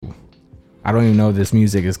I don't even know if this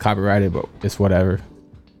music is copyrighted, but it's whatever.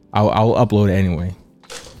 I'll upload it anyway.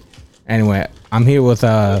 Anyway, I'm here with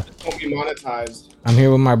Don't be monetized. I'm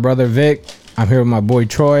here with my brother Vic. I'm here with my boy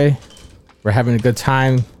Troy. We're having a good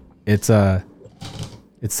time. It's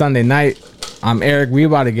Sunday night. I'm Eric. We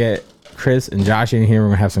about to get Chris and Josh in here. We're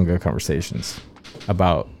gonna have some good conversations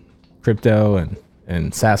about crypto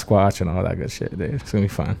and Sasquatch and all that good shit, dude. It's gonna be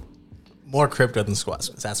fun. More crypto than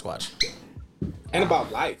Sasquatch. And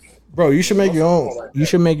about life. Bro, you should make your own. You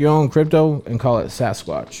should make your own crypto and call it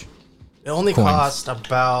Sasquatch. It only Coins. costs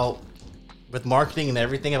about, with marketing and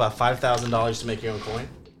everything, about $5,000 to make your own coin.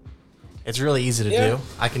 It's really easy to do.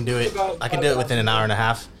 I can do it. I can do it within an hour and a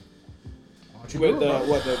half. With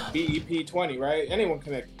the BEP 20, right? Anyone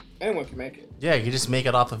can make it. Yeah, you just make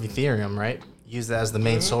it off of Ethereum, right? Use that as the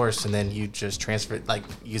main source, and then you just transfer it like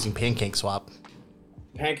using PancakeSwap.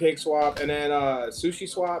 PancakeSwap and then Sushi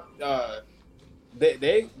Swap.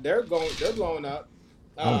 They're blowing up.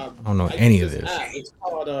 I don't know any of this. It's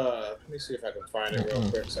called let me see if I can find it real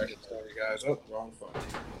quick so I can tell you guys. Oh, wrong phone.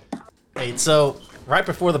 Hey, so right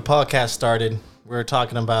before the podcast started, we were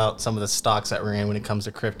talking about some of the stocks that we're in when it comes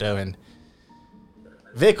to crypto, and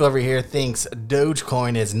Vic over here thinks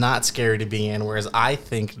Dogecoin is not scary to be in, whereas I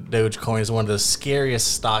think Dogecoin is one of the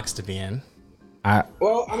scariest stocks to be in.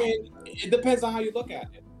 Well, I mean, it depends on how you look at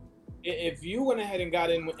it. If you went ahead and got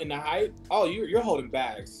in the height, you're holding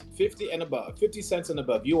bags, 50 and above, 50 cents and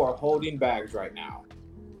above. You are holding bags right now.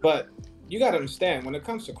 But you got to understand, when it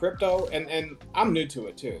comes to crypto, and I'm new to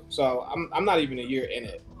it too, so I'm not even a year in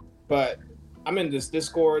it, but I'm in this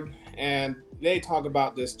Discord, and they talk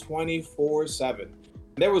about this 24/7.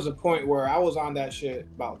 There was a point where I was on that shit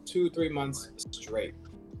about 2-3 months straight,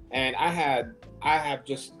 and I have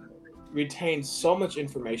just retained so much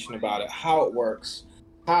information about it, how it works,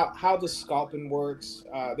 how the scalping works.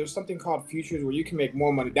 There's something called futures where you can make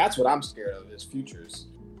more money. That's what I'm scared of, is futures.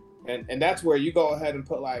 And that's where you go ahead and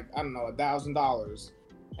put like, I don't know, $1,000.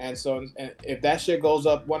 And so if that shit goes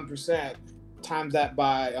up 1%, times that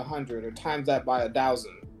by 100 or times that by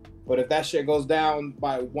 1,000. But if that shit goes down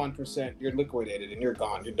by 1%, you're liquidated and you're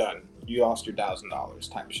gone. You're done. You lost your $1,000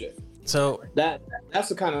 type of shit. So that's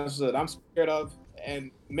the kind of shit I'm scared of.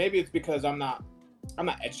 And maybe it's because I'm not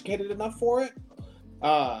educated enough for it.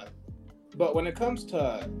 But when it comes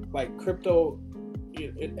to like crypto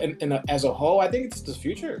as a whole, I think it's the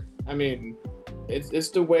future. I mean, it's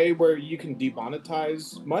the way where you can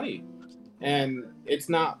demonetize money, and it's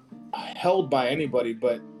not held by anybody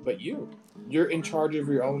but you're in charge of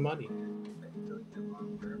your own money.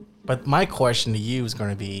 But my question to you is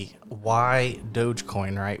going to be, why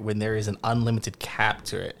Dogecoin, right? When there is an unlimited cap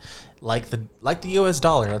to it, like the US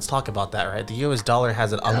dollar. Let's talk about that, right? The US dollar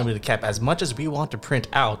has an unlimited cap. As much as we want to print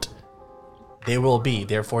out, there will be.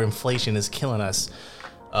 Therefore, inflation is killing us.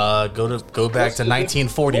 Go back to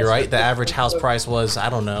 1940, right? The average house price was, I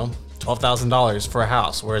don't know, $12,000 for a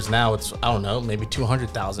house, whereas now it's, I don't know, maybe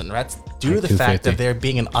 $200,000. That's due to the fact of there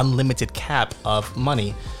being an unlimited cap of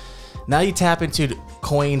money. Now you tap into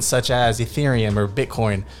coins such as Ethereum or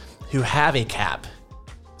Bitcoin, who have a cap.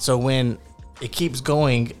 So when it keeps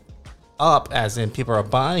going up, as in people are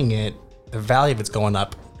buying it, the value of it's going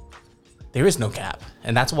up, there is no cap.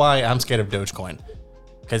 And that's why I'm scared of Dogecoin,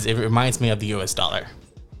 because it reminds me of the US dollar.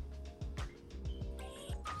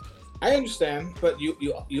 I understand, but you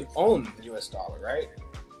own US dollar, right?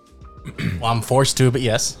 Well, I'm forced to, but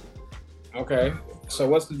yes. Okay. So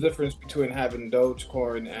what's the difference between having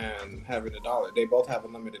Dogecoin and having a dollar? They both have a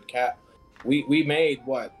limited cap. We made,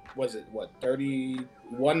 what was it,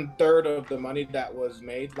 1/3 of the money that was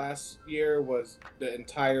made last year was the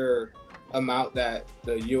entire amount that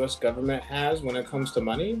the US government has when it comes to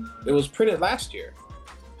money. It was printed last year.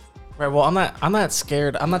 Right. Well, I'm not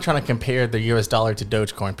scared. I'm not trying to compare the US dollar to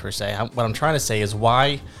Dogecoin per se. What I'm trying to say is,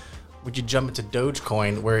 why would you jump into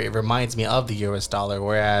Dogecoin where it reminds me of the US dollar,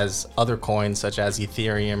 whereas other coins such as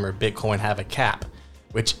Ethereum or Bitcoin have a cap,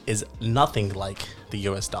 which is nothing like the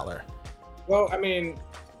US dollar? Well, I mean,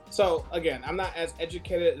 so again, I'm not as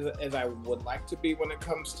educated as I would like to be when it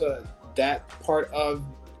comes to that part of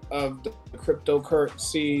the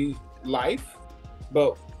cryptocurrency life.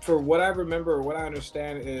 But for what I remember, or what I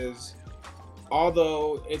understand is,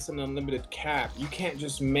 although it's an unlimited cap, you can't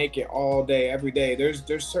just make it all day, every day.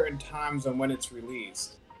 There's certain times on when it's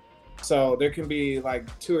released. So there can be like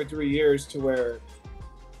 2 or 3 years to where,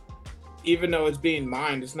 even though it's being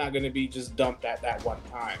mined, it's not going to be just dumped at that one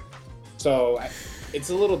time. So it's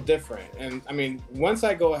a little different. And I mean, once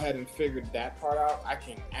I go ahead and figure that part out, I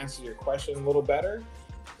can answer your question a little better.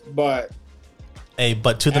 But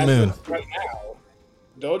but to the moon. Right now,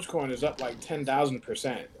 Dogecoin is up like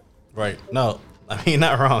 10,000%. Right. No, I mean,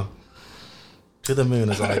 not wrong. To the moon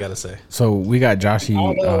is all I gotta say. So we got Joshy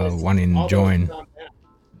wanting to join.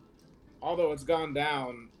 Although it's gone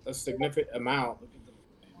down a significant amount,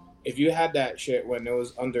 if you had that shit when it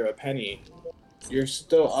was under a penny, you're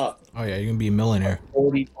still up Oh yeah, you're gonna be a millionaire.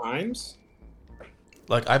 40 times.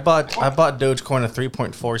 Like I bought Dogecoin at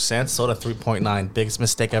 3.4 cents, sold at 3.9. Biggest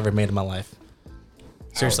mistake I ever made in my life.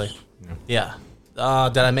 Seriously. Yeah.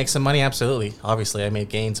 Did I make some money? Absolutely. Obviously, I made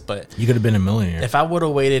gains, but You could have been a millionaire. if I would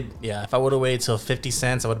have waited, till 50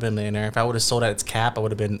 cents, I would have been a millionaire. If I would have sold at its cap, I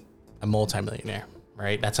would have been a multimillionaire.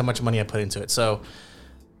 Right? That's how much money I put into it. So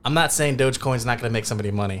I'm not saying Dogecoin's not going to make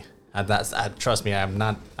somebody money. Trust me, I'm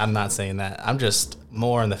not saying that. I'm just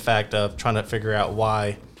more in the fact of trying to figure out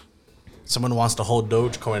why someone wants to hold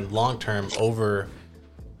Dogecoin long term over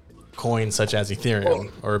coins such as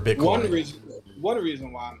Ethereum or Bitcoin. One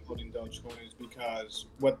reason why I'm holding Dogecoin is because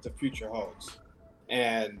what the future holds.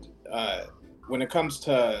 And when it comes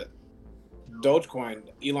to Dogecoin,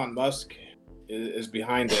 Elon Musk is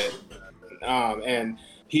behind it. And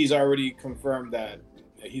he's already confirmed that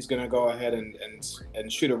he's going to go ahead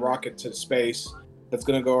and shoot a rocket to space that's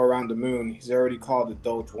going to go around the moon. He's already called it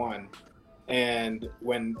Doge 1. And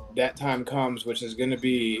when that time comes, which is going to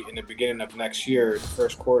be in the beginning of next year, the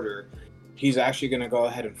first quarter, he's actually going to go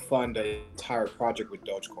ahead and fund the entire project with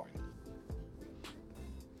Dogecoin.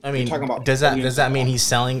 I mean, does that mean he's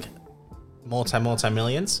selling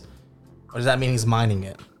multi-millions? Or does that mean he's mining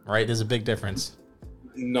it? Right? There's a big difference.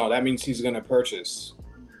 No, that means he's going to purchase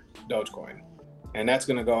Dogecoin. And that's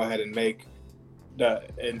going to go ahead and make the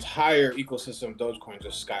entire ecosystem of Dogecoin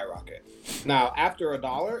just skyrocket. Now, after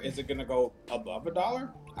 $1, is it going to go above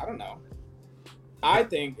 $1? I don't know. I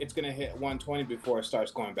think it's going to hit 120 before it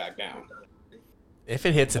starts going back down. If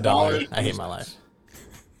it hits $1, I hate my life.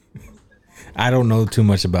 I don't know too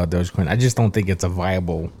much about Dogecoin. I just don't think it's a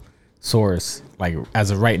viable source, like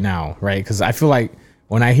as of right now, right? Because I feel like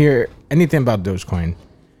when I hear anything about Dogecoin,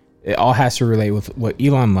 it all has to relate with what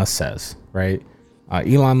Elon Musk says, right?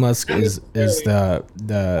 Elon Musk is the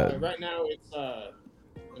right now it's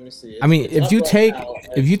let me see. I mean, if you take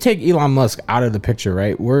Elon Musk out of the picture,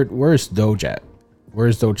 right? Where's Doge at?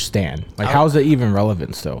 Where's Doge stand? Like, how's it even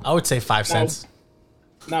relevant still? I would say 5 cents.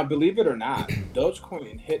 Now, believe it or not,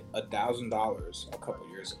 Dogecoin hit $1,000 a couple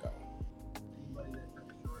years ago.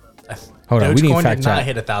 Hold on, we need to fact did not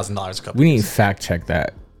check. hit $1,000 a couple. We need years. to fact check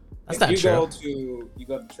that. That's not true. You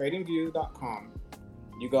go to tradingview.com.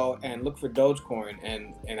 You go and look for Dogecoin,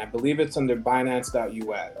 and I believe it's under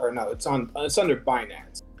Binance.us, or no, it's under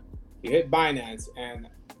Binance. You hit Binance, and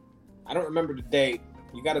I don't remember the date.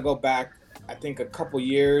 You got to go back, I think, a couple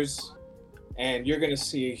years, and you're gonna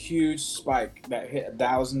see a huge spike that hit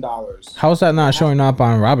 $1,000. How's that not showing up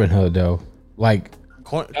on Robinhood though? Like,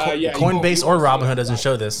 Coinbase or Robinhood doesn't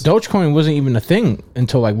show this. Dogecoin wasn't even a thing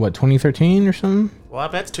until like what, 2013 or something? Well,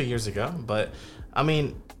 that's 2 years ago, but I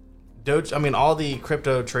mean, all the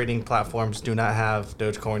crypto trading platforms do not have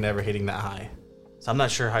Dogecoin ever hitting that high. So I'm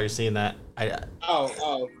not sure how you're seeing that.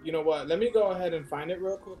 Oh, you know what? Let me go ahead and find it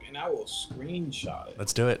real quick, and I will screenshot it.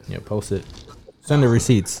 Let's do it. Yeah, post it. Send the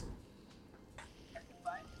receipts.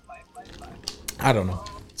 I don't know.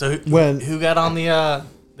 So who got on the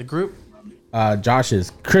group?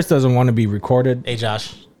 Josh's. Chris doesn't want to be recorded. Hey,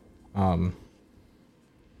 Josh. I don't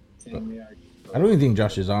even think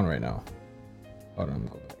Josh is on right now. Hold on.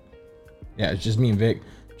 Go back. Yeah, it's just me and Vic.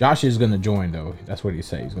 Josh is gonna join though. That's what he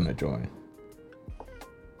said. He's gonna join.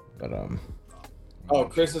 But Oh,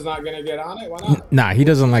 Chris is not gonna get on it. Why not? Nah, he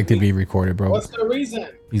doesn't like to be recorded, bro. What's the reason?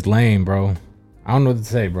 He's lame, bro. I don't know what to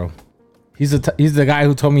say, bro. He's the guy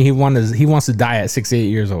who told me he wants to die at 68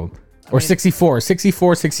 years old or 64,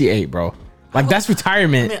 68, bro. Like, that's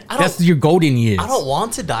retirement. That's your golden years. I don't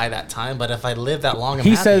want to die that time, but if I live that long,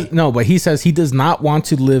 he says no, but he says he does not want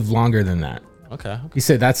to live longer than that. Okay. He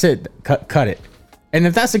said that's it. Cut it. And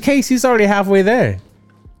if that's the case, he's already halfway there.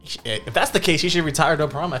 If that's the case, he should retire no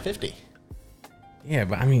problem at 50. Yeah,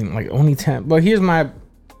 but I mean, like, only 10. But here's my,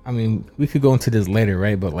 I mean, we could go into this later,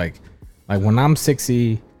 right? But like when I'm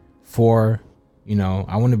 64, you know,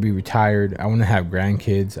 I want to be retired. I want to have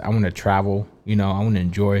grandkids. I want to travel. You know, I want to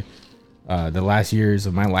enjoy the last years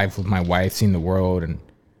of my life with my wife, seeing the world and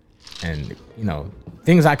you know,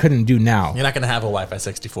 things I couldn't do now. You're not gonna have a wife at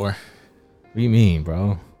 64. What do you mean,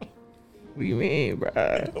 bro? What do you mean,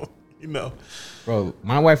 bro? You know, bro,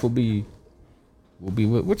 my wife will be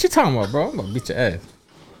what you talking about, bro? I'm gonna beat your ass.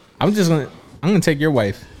 I'm gonna take your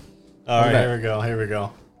wife. All right, here we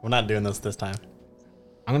go. We're not doing this time.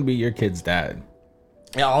 I'm gonna be your kid's dad.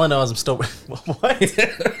 Yeah, all I know is I'm still what?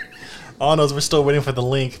 All I know is we're still waiting for the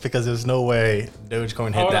link because there's no way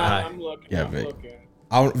Dogecoin hit that high. I'm looking. Yeah, Vic.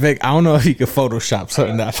 Vic, I don't know if you can Photoshop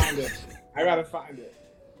something that. I gotta find it.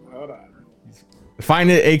 Hold on. Find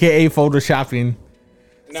it, aka photoshopping.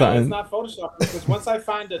 No, Something. it's not Photoshop because once I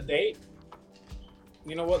find the date,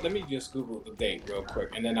 you know what? Let me just Google the date real quick,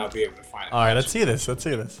 and then I'll be able to find it. All right, let's see this. Let's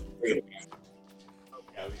see this.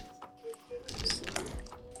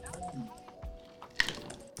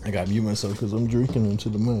 I got to mute myself because I'm drinking into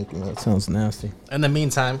the mic, and that sounds nasty. In the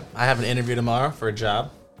meantime, I have an interview tomorrow for a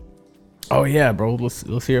job. Oh yeah, bro.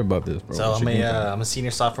 Let's hear about this, bro. So What I'm you think about I'm a senior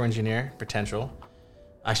software engineer, potential.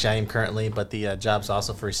 Actually, I am currently, but the job's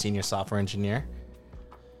also for a senior software engineer.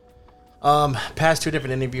 Past 2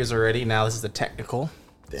 different interviews already. Now this is the technical.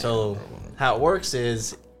 So how it works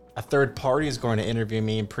is a third party is going to interview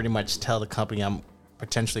me and pretty much tell the company I'm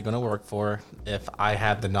potentially going to work for if I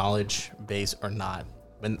have the knowledge base or not.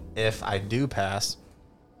 And if I do pass,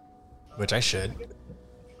 which I should,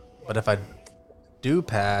 but if I do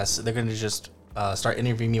pass, they're going to just start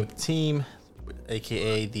interviewing me with the team,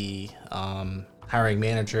 aka the hiring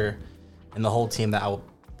manager, and the whole team that I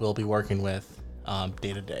will be working with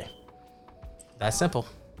day to day. That's simple.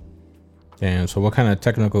 Damn. So what kind of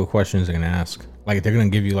technical questions are they gonna ask? Like they're gonna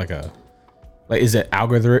give you is it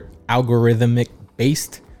algorithmic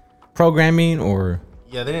based programming or?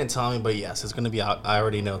 Yeah, they didn't tell me, but yes, it's going to be. I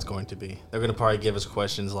already know it's going to be. They're going to probably give us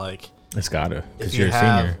questions like, It's gotta, because if you're you a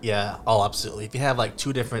have, senior. yeah, oh, absolutely. If you have like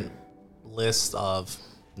 2 different lists of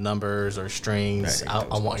numbers or strings, Right,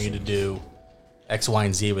 I want you to do X, Y,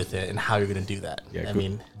 and Z with it, and how you're going to do that. Yeah, I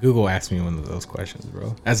mean, Google asked me one of those questions,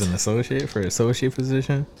 bro. As an associate for associate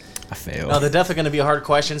position, I failed. no, they're definitely going to be hard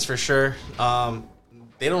questions for sure.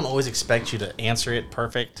 They don't always expect you to answer it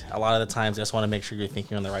perfect. A lot of the times, they just want to make sure you're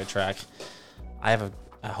thinking on the right track. I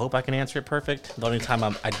hope I can answer it perfect. The only time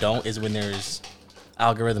I don't is when there's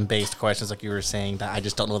algorithm-based questions, like you were saying, that I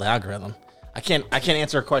just don't know the algorithm. I can't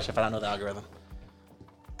answer a question if I don't know the algorithm.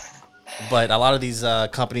 But a lot of these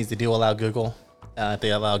companies, they do allow Google. If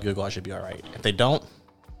they allow Google, I should be all right. If they don't,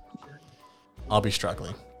 I'll be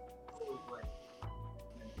struggling.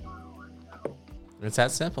 It's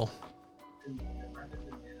that simple.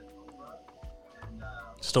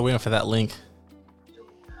 Still waiting for that link.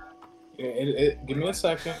 Give me a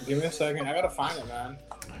second. I gotta find it, man.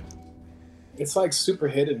 It's like super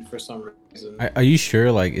hidden for some reason. Are you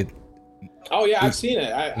sure? Like it? Oh yeah, I've seen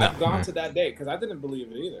it. No. I've gone to that date because I didn't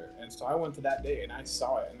believe it either, and so I went to that date and I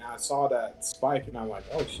saw it, and I saw that spike, and I'm like,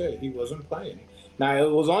 oh shit, he wasn't playing. Now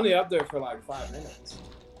it was only up there for like 5 minutes,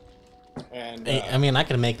 and I mean, I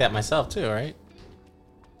can make that myself too, right?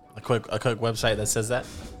 A quick website that says that.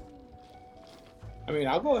 I mean,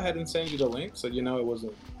 I'll go ahead and send you the link so you know it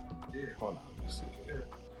wasn't. Hold on, let me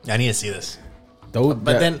see. I need to see this. But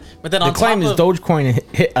then the on claim is top of, Dogecoin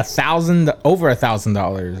hit over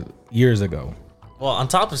 $1,000 years ago. well, on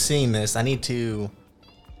top of seeing this, I need to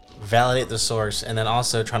validate the source, and then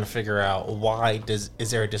also trying to figure out is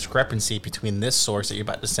there a discrepancy between this source that you're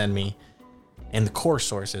about to send me and the core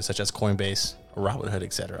sources such as Coinbase, Robinhood,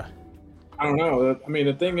 etc. I don't know. I mean,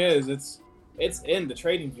 the thing is, it's in the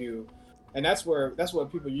trading view, and that's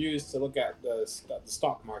what people use to look at the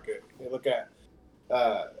stock market. They look at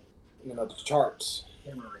the charts.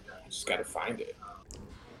 I just gotta find it,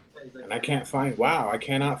 and I cannot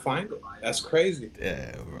find it. That's crazy.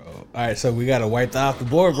 Yeah, bro. All right, so we gotta wipe that off the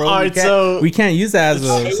board, bro. All right, we can't use that as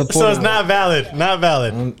a support. So it's not valid. Not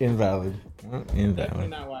valid. Invalid. Definitely Invalid.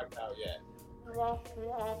 not wiped out yet.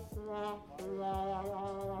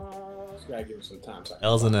 Just gotta give it some time.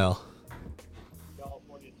 L's and L.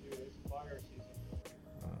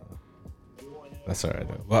 That's all right,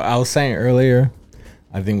 though. Well, I was saying earlier,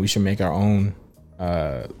 I think we should make our own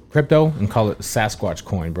crypto and call it Sasquatch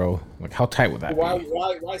coin, bro. Like, how tight would that Why be?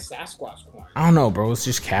 Sasquatch coin? I don't know, bro. It's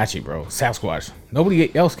just catchy, bro. Sasquatch.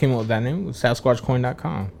 Nobody else came up with that name. It was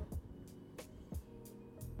SasquatchCoin.com.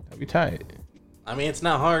 That'd be tight. I mean, it's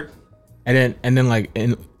not hard. And then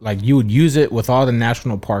like you would use it with all the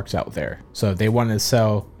national parks out there. So if they wanted to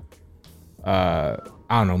sell, I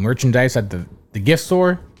don't know, merchandise at the gift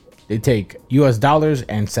store, they take US dollars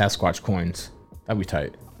and Sasquatch coins. That'd be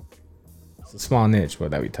tight. It's a small niche,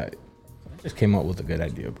 but that'd be tight. I just came up with a good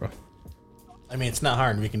idea, bro. I mean, it's not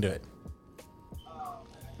hard. We can do it. All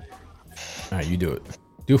right, you do it.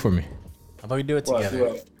 Do it for me. How about we do it What, together? do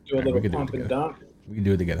a we little could do it pump and together. dump. We can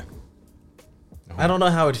do it together. I don't know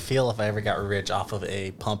how it'd feel if I ever got rich off of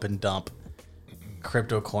a pump and dump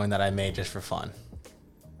crypto coin that I made just for fun.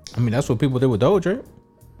 I mean, that's what people did with Doge, right?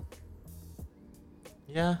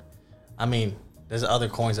 Yeah. I mean, there's other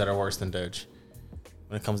coins that are worse than Doge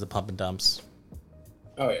when it comes to pump and dumps.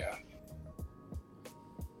 Oh yeah.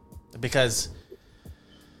 Because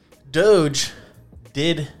Doge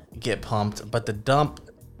did get pumped, but the dump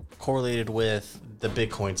correlated with the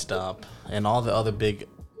Bitcoin's dump and all the other big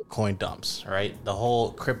coin dumps, right? The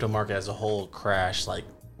whole crypto market as a whole crashed like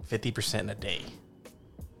 50% in a day,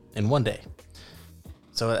 in one day.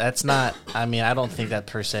 So that's not. I mean, I don't think that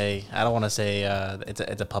per se. I don't want to say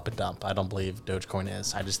it's a puppet dump. I don't believe Dogecoin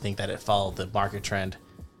is. I just think that it followed the market trend,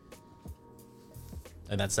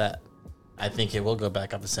 and that's that. I think it will go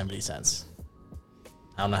back up to 70 cents.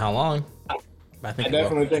 I don't know how long. But I think I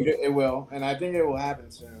definitely think it will, and I think it will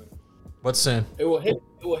happen soon. What's soon? It will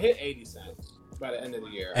hit 80 cents by the end of the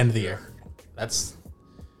year. End of the year. That's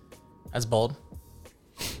bold.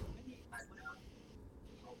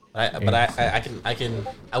 I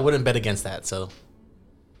wouldn't bet against that. So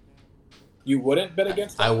You wouldn't bet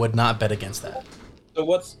against that? I would not bet against that. So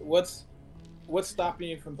what's stopping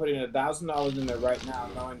you from putting $1,000 in there right now,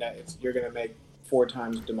 knowing that you're gonna make 4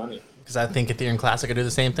 times the money? Because I think Ethereum Classic could do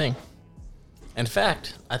the same thing. In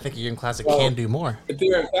fact, I think Ethereum Classic Well, can do more.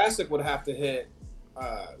 Ethereum Classic would have to hit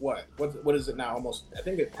what is it now? Almost, I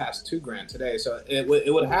think it passed $2,000 today. So it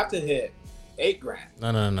would have to hit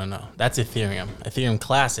 $8,000. No. That's Ethereum. Ethereum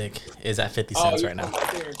Classic is at 50 cents right now.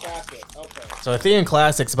 Ethereum Classic. Okay. So Ethereum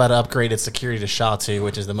Classic's about to upgrade its security to SHA-2,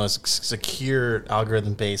 which is the most secure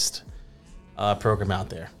algorithm-based program out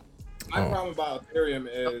there. My problem about Ethereum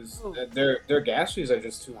is that their gas fees are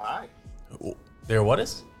just too high. There, what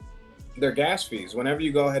is? Their gas fees. Whenever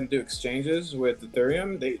you go ahead and do exchanges with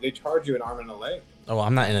Ethereum, they charge you an arm and a leg. Oh, well,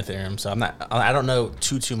 I'm not in Ethereum, so I don't know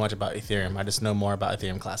too much about Ethereum. I just know more about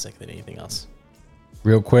Ethereum Classic than anything else.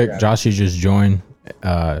 Real quick, Joshy just joined.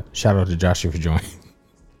 Shout out to Joshy for joining.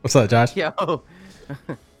 What's up, Josh? Yo.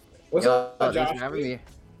 What's Yo, up, thanks Josh? for having me.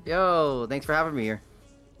 Yo, thanks for having me here.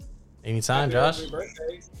 Anytime, Josh. Happy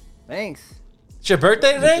birthday. Thanks. It's your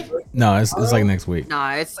birthday today? No, it's like next week.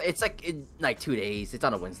 Nah, it's like in like 2 days. It's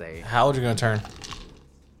on a Wednesday. How old are you gonna turn?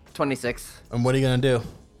 26. And what are you gonna do?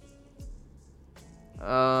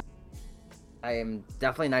 I am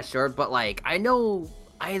definitely not sure, but like I know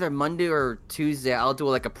either Monday or Tuesday I'll do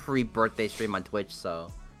like a pre-birthday stream on Twitch.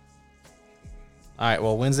 So. All right.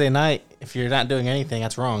 Well, Wednesday night, if you're not doing anything,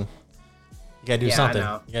 that's wrong. You gotta do Yeah, I something.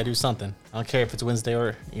 know. You gotta do something. I don't care if it's Wednesday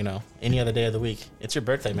or any other day of the week. It's your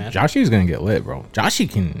birthday, man. Joshy's gonna get lit, bro. Joshy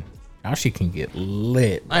can get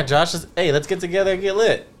lit. All right, Josh. Hey, let's get together and get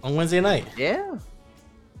lit on Wednesday night. Yeah.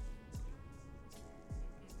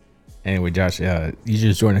 Anyway, Josh, you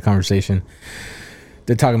just joined the conversation.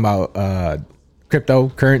 They're talking about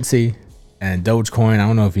cryptocurrency and Dogecoin. I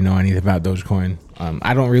don't know if you know anything about Dogecoin.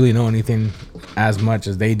 I don't really know anything as much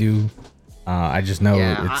as they do. I just know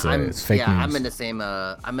it's fake news. I'm in the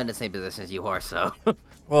same position as you are. So.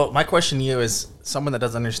 Well, my question to you is someone that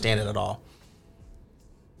doesn't understand it at all.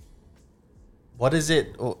 What is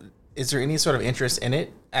it? Is there any sort of interest in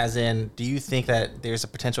it? As in, do you think that there's a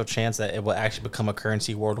potential chance that it will actually become a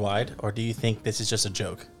currency worldwide? Or do you think this is just a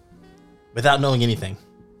joke? Without knowing anything.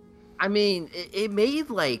 I mean, it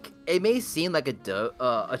may seem like a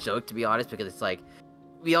joke, to be honest, because it's like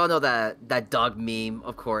we all know that dog meme,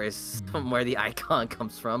 of course, from where the icon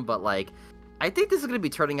comes from. But like, I think this is gonna be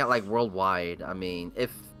turning out like worldwide. I mean,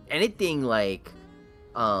 if anything, like,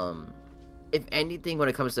 if anything, when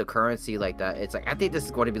it comes to currency like that, it's like I think this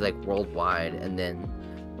is going to be like worldwide, and then,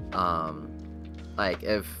 like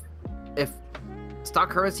if stock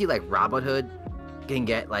currency like Robinhood can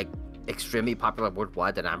get like extremely popular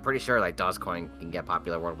worldwide, then I'm pretty sure like Dogecoin can get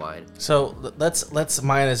popular worldwide. So let's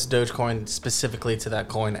minus Dogecoin specifically to that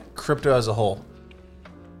coin, crypto as a whole.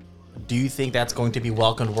 Do you think that's going to be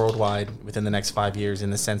welcomed worldwide within the next 5 years, in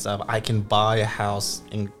the sense of I can buy a house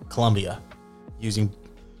in Colombia using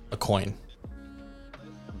a coin?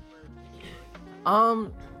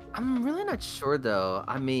 I'm really not sure though.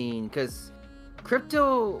 I mean, because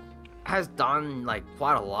crypto has done like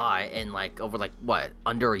quite a lot in like over like what,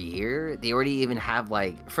 under a year. They already even have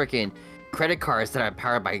like freaking credit cards that are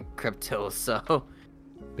powered by crypto, so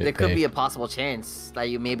there could be a possible chance that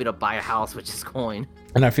you may be able to buy a house with just coin.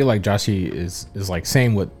 And I feel like Joshy is like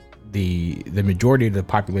saying what the majority of the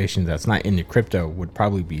population that's not into crypto would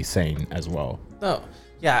probably be saying as well. No,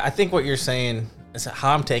 yeah, I think what you're saying is,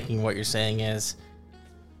 how I'm taking what you're saying is,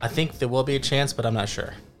 I think there will be a chance, but I'm not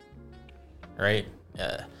sure. Right?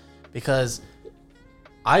 Because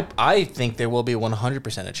I think there will be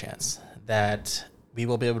 100% a chance that we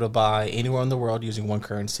will be able to buy anywhere in the world using one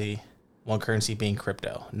currency being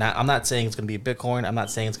crypto. Now, I'm not saying it's going to be Bitcoin. I'm not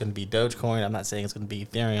saying it's going to be Dogecoin. I'm not saying it's going to be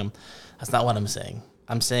Ethereum. That's not what I'm saying.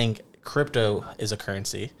 I'm saying crypto is a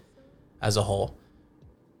currency as a whole,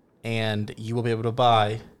 and you will be able to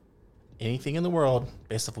buy anything in the world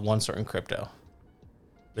based off of one certain crypto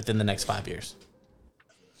within the next 5 years.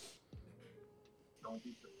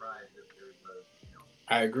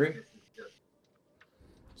 I agree.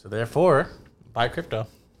 So therefore, buy crypto.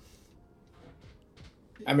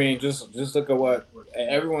 I mean, just look at what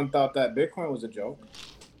everyone thought that Bitcoin was a joke.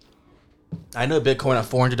 I know Bitcoin at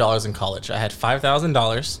 $400 in college. I had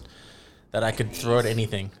 $5,000 that I could throw at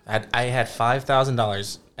anything. I had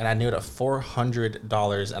 $5,000 and I knew it at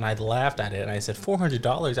 $400 and I laughed at it and I said,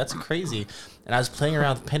 $400? That's crazy. And I was playing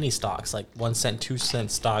around with penny stocks, like 1 cent, 2 cent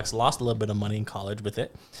stocks, lost a little bit of money in college with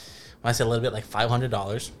it. When I said a little bit, like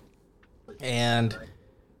 $500. And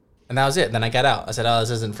that was it. Then I got out. I said, oh,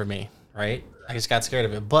 this isn't for me, right? I just got scared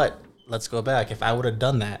of it. But let's go back. If I would have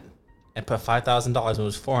done that and put $5,000 when it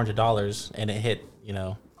was $400 and it hit, you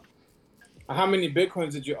know. How many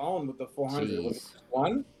Bitcoins did you own with the 400? Was it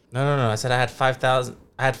one? No. I said I had $5,000.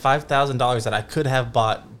 I had $5,000 that I could have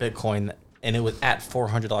bought Bitcoin, and it was at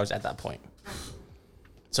 $400 at that point.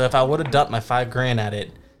 So if I would have dumped my $5,000 at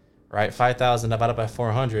it, right, 5,000 divided by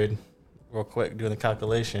 400, real quick, doing the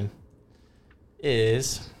calculation,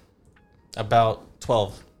 is about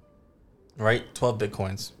 12, right? 12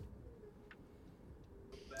 Bitcoins.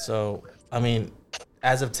 So, I mean,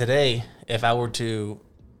 as of today, if I were to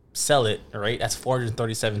sell it, right, that's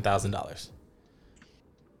 $437,000.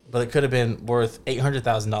 But it could have been worth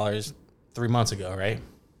 $800,000 3 months ago, right?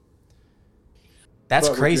 That's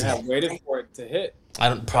crazy. Would you have waited for it to hit?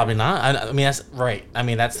 Probably not. I mean, that's right. I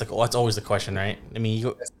mean, that's always the question, right? I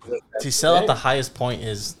mean, to sell at the highest point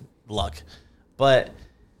is luck, but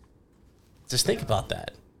just think about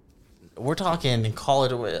that. We're talking in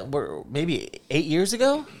college, maybe 8 years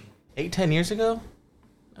ago, 10 years ago.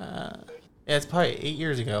 Yeah, it's probably 8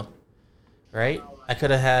 years ago, right? I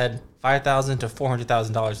could have had $5,000 to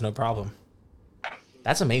 $400,000, no problem.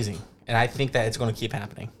 That's amazing, and I think that it's going to keep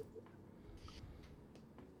happening.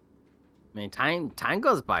 I mean, time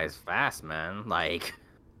goes by as fast, man. Like,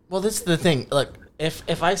 well, this is the thing. Look,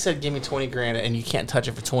 if I said give me $20,000 and you can't touch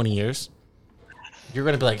it for 20 years, you're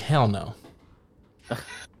gonna be like, hell no,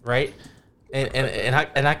 right? And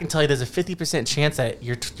I can tell you, there's a 50% chance that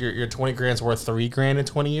your $20,000 is worth $3,000 in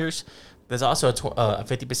 20 years. There's also a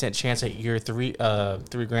 50% chance that your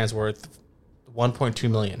 $3,000 is worth $1.2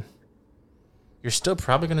 million. You're still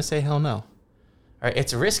probably gonna say hell no. All right,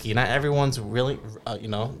 it's risky. Not everyone's really,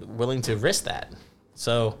 willing to risk that.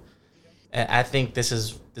 So, I think this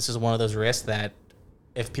is one of those risks that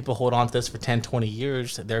if people hold on to this for 10, 20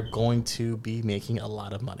 years, they're going to be making a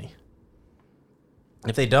lot of money.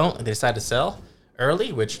 If they don't, they decide to sell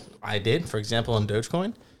early, which I did, for example, in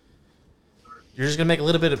Dogecoin, you're just gonna make a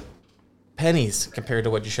little bit of pennies compared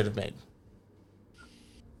to what you should have made.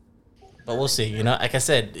 But we'll see. You know, like I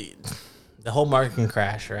said, the whole market can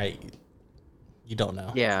crash, right? You don't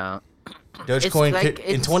know. yeah, Dogecoin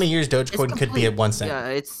in 20 years, Dogecoin could be at 1 cent.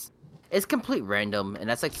 Yeah, it's complete random, and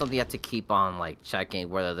that's like something you have to keep on like checking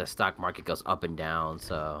whether the stock market goes up and down.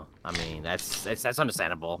 So I mean, that's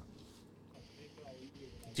understandable.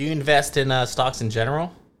 Do you invest in stocks in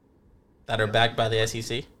general that are backed by the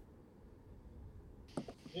SEC?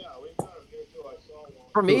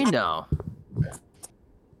 For me, no.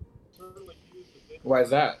 Why is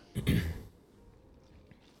that?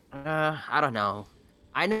 I don't know.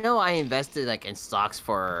 I know I invested like in stocks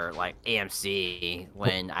for like AMC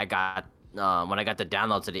when I got the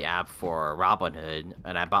download to the app for Robinhood,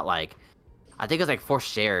 and I bought like, I think it was like 4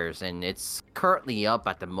 shares, and it's currently up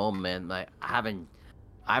at the moment. Like I haven't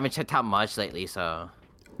checked out much lately, so.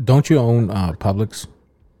 Don't you own Publix?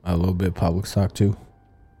 A little bit of Publix stock too.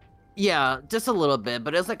 Yeah, just a little bit,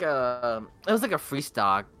 but it was like a free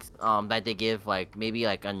stock that they give like maybe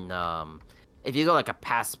like an if you go like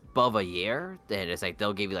past above a year, then it's like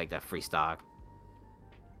they'll give you like that free stock.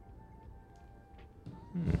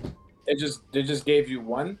 They just gave you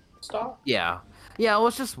one stock? Yeah, it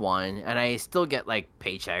was just one, and I still get like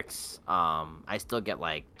paychecks. I still get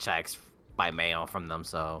like checks by mail from them,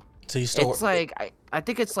 so you still it's like I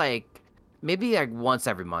think it's like maybe like once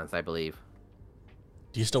every month, I believe.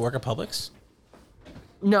 Do you still work at Publix?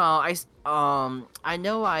 No, I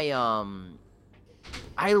know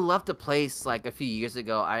I left the place like a few years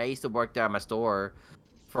ago. I used to work there at my store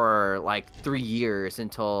for like 3 years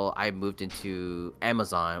until I moved into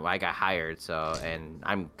Amazon where I got hired. So, and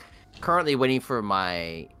I'm currently waiting for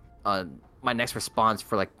my next response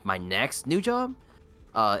for like my next new job.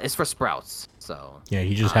 It's for Sprouts. So Yeah,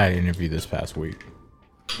 he just had an interview this past week.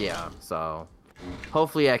 yeah, so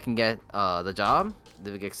hopefully I can get the job.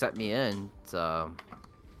 They can accept me in. So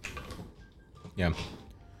Yeah.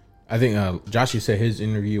 I think Josh, you said his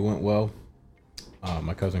interview went well.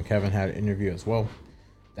 My cousin Kevin had an interview as well.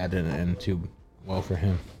 That didn't end too well for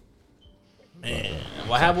him. Man,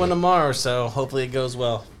 we'll have one tomorrow, so hopefully it goes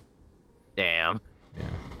well. damn. Yeah.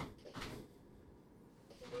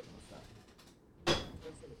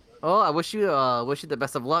 Well, I wish you the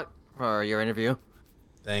best of luck for your interview.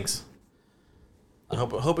 Thanks. I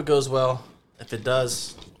hope it goes well. If it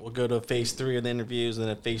does, we'll go to phase 3 of the interviews, and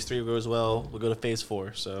if phase 3 goes well, we'll go to phase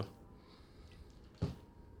 4. So,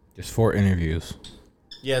 Just 4 interviews.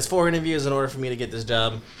 yeah, it's 4 interviews in order for me to get this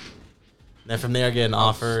job. And then from there, I get an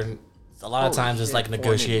offer. And a lot of Holy times, it's shit, like 4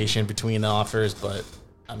 negotiation between the offers, but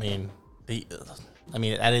I mean,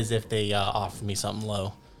 that is if they offer me something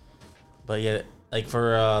low. But yeah, like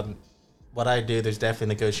for what I do, there's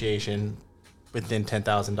definitely negotiation within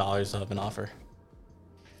 $10,000 of an offer.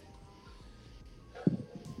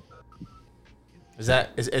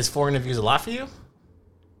 Is 4 interviews a lot for you?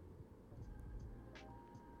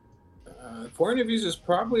 4 interviews is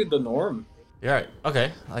probably the norm. You're right.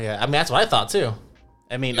 Okay. I mean, that's what I thought too.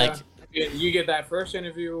 I mean, Yeah. You get that first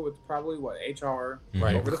interview with probably HR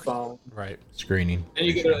Right. over the phone. right. Screening. Then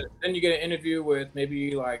you get an interview with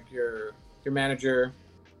maybe like your manager,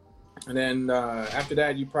 and then after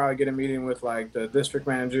that you probably get a meeting with like the district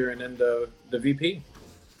manager and then the VP.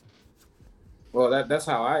 Well, that's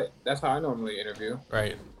how I normally interview.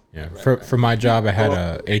 Right. Yeah. For my job, I had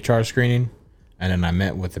a HR screening, and then I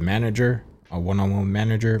met with the manager, a one-on-one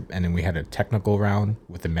manager, and then we had a technical round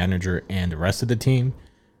with the manager and the rest of the team,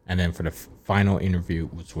 and then for the final interview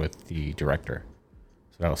was with the director.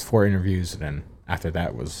 So that was 4 interviews, and then after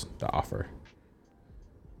that was the offer.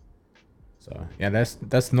 So yeah,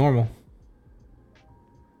 that's normal.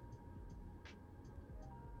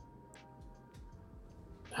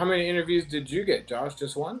 How many interviews did you get, Josh?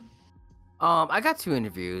 Just one? I got 2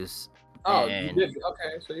 interviews. Oh, and you did.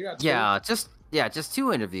 Okay, so you got 2. just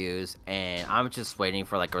 2 interviews, and I'm just waiting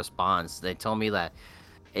for like a response. They told me that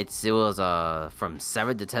it was from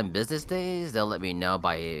 7 to 10 business days. They'll let me know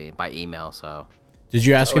by email. So Did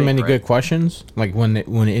you ask him any right. good questions? Like when the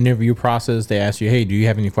interview process, they ask you, "Hey, do you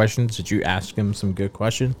have any questions?" Did you ask him some good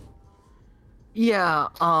questions? yeah,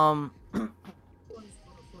 I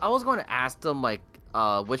was going to ask them like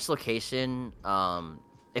which location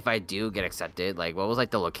if I do get accepted, like what was like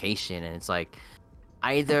the location, and it's like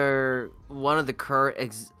either one of the current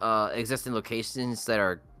existing locations that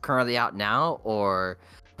are currently out now, or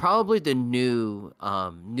probably the new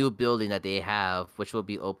building that they have, which will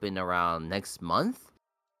be open around next month.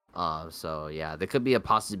 So yeah, there could be a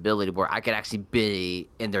possibility where I could actually be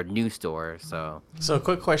in their new store. So So, a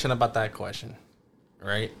quick question about that question,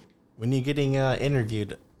 right? When you're getting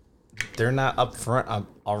interviewed, they're not upfront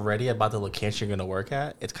already about the location you're going to work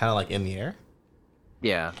at. It's kind of like in the air.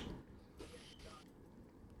 yeah.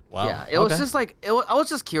 Wow. Yeah, it was just like I was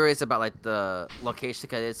just curious about like the location,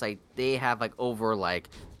 because it's like they have like over like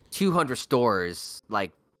 200 stores,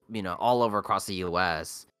 like all over across the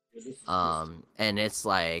U.S. And it's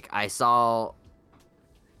like I saw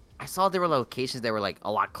there were locations that were like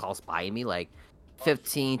a lot close by me, like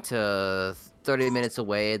 15 to 30 minutes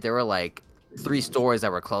away. There were like 3 stores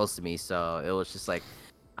that were close to me, so it was just like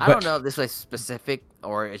I But- don't know if this was specific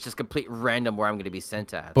or it's just complete random where I'm going to be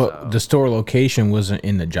sent at. But so. the store location wasn't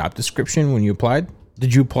in the job description when you applied.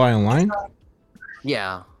 Did you apply online?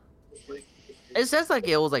 Yeah. It says like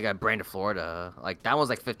it was like a Brandon, Florida. Like that was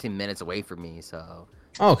like 15 minutes away from me, so.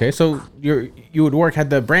 Oh, okay, so you would work at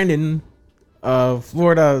the Brandon,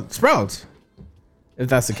 Florida Sprouts, if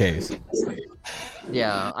that's the case.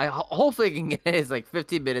 Yeah, I hopefully I can get it. It's like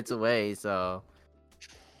 15 minutes away, so.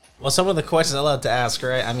 Well, some of the questions I love to ask,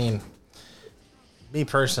 right? I mean, me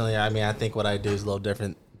personally, I think what I do is a little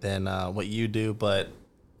different than what you do, but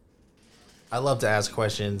I love to ask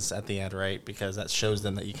questions at the end, right? Because that shows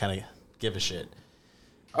them that you kind of give a shit.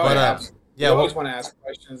 Oh But, yeah, yeah, you always well- want to ask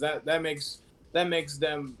questions. That makes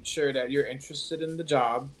them sure that you're interested in the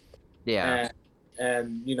job. Yeah.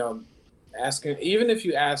 And asking, even if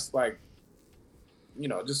you ask like,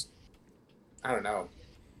 just I don't know,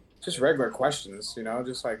 just regular questions.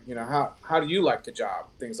 Just like how do you like the job,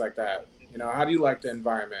 things like that. How do you like the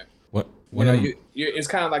environment? What You one know, of, it's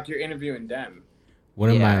kind of like you're interviewing them. one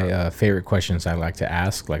of Yeah. my favorite questions I like to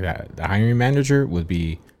ask, like the hiring manager, would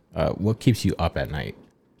be, "What keeps you up at night?"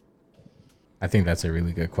 I think that's a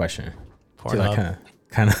really good question. To like Pornhub.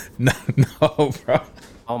 kind of no, bro.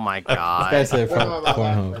 Oh my god. That's it from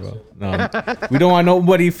Pornhub, bro. No, we don't want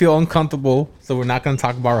nobody to feel uncomfortable, so we're not gonna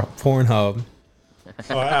talk about Pornhub.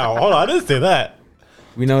 Wow, hold on, I didn't say that.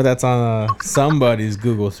 We know that's on somebody's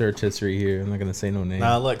Google search history here. I'm not gonna say no name.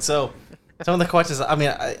 Look, so some of the questions,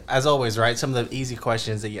 as always, right? Some of the easy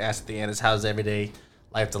questions that you ask at the end is how's everyday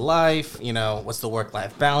life to life? What's the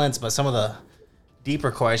work-life balance? But some of the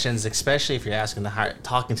deeper questions, especially if you're asking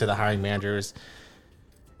talking to the hiring managers,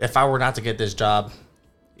 if I were not to get this job,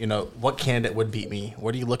 what candidate would beat me?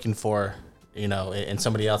 What are you looking for and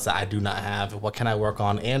somebody else that I do not have? What can I work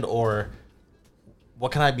on, and or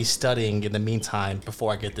what can I be studying in the meantime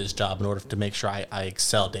before I get this job in order to make sure I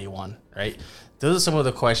excel day one, right? Those are some of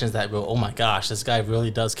the questions that go, oh my gosh, this guy really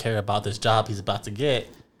does care about this job he's about to get.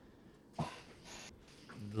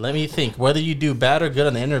 Let me think. Whether you do bad or good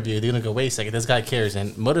on the interview, they're going to go, wait a second, this guy cares.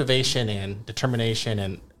 And motivation and determination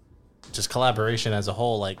and just collaboration as a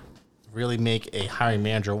whole, like, really make a hiring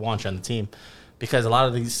manager want you on the team. Because a lot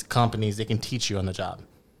of these companies, they can teach you on the job.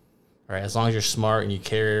 Right? As long as you're smart and you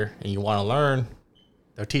care and you want to learn,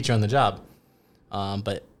 they'll teach you on the job.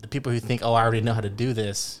 But the people who think, oh, I already know how to do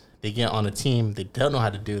this, they get on a team, they don't know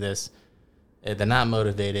how to do this, they're not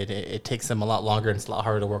motivated, it takes them a lot longer and it's a lot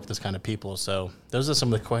harder to work with those kind of people. So those are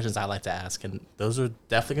some of the questions I like to ask, and those are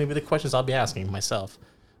definitely going to be the questions I'll be asking myself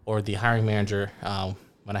or the hiring manager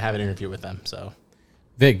when I have an interview with them. So,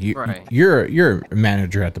 Vic, you're a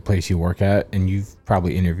manager at the place you work at, and you've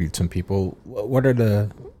probably interviewed some people. What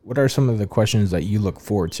are some of the questions that you look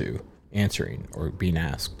forward to answering or being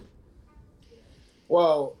asked?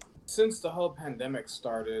 Well, since the whole pandemic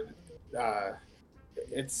started,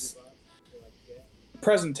 it's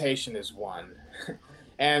presentation is one.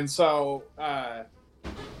 And so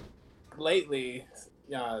lately,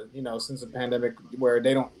 since the pandemic, where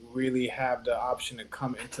they don't really have the option to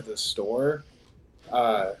come into the store,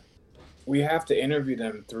 we have to interview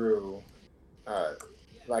them through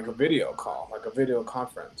like a video call, like a video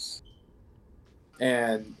conference.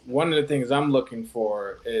 And one of the things I'm looking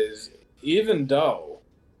for is, even though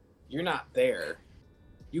you're not there,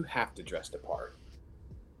 you have to dress the part.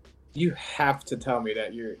 You have to tell me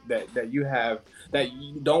that you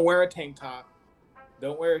don't wear a tank top,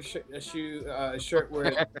 don't wear a shirt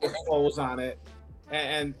with holes on it,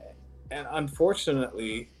 and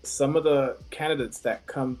unfortunately, some of the candidates that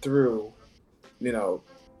come through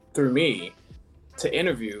me to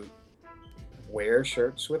interview wear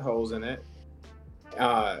shirts with holes in it.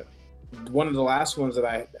 One of the last ones that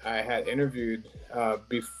I had interviewed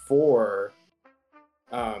before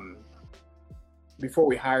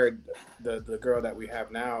we hired the girl that we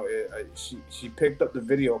have now, she picked up the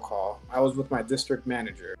video call. I was with my district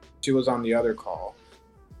manager. She was on the other call,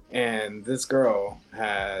 and this girl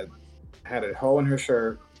had a hole in her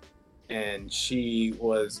shirt, and she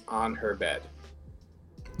was on her bed,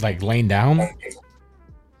 like laying down,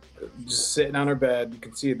 just sitting on her bed. You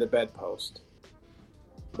can see the bedpost.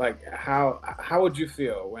 Like, how would you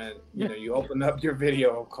feel when you open up your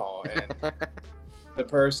video call and the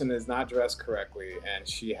person is not dressed correctly and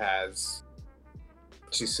she's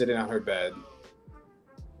sitting on her bed?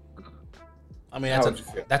 I mean,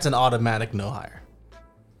 that's an automatic no hire.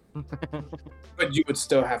 But you would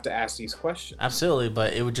still have to ask these questions. Absolutely,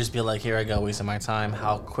 but it would just be like, here I go, wasting my time.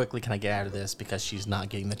 How quickly can I get out of this because she's not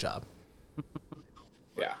getting the job?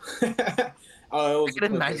 Yeah. I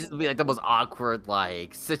can imagine it would be like the most awkward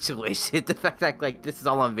situation. The fact that this is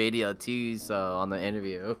all on video too, so on the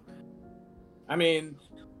interview. I mean,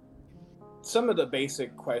 some of the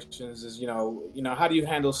basic questions is how do you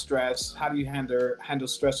handle stress? How do you handle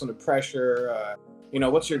stress under pressure?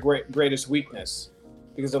 What's your greatest weakness?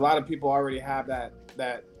 Because a lot of people already have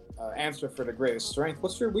that answer for the greatest strength.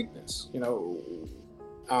 What's your weakness?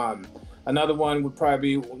 Another one would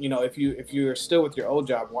probably be, if you're still with your old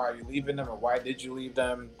job, why are you leaving them, or why did you leave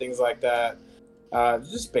them? Things like that.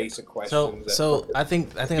 Just basic questions. So I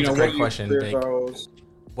think that's a great question.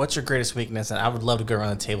 What's your greatest weakness? And I would love to go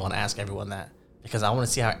around the table and ask everyone that, because I want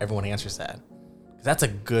to see how everyone answers that. That's a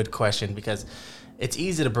good question, because it's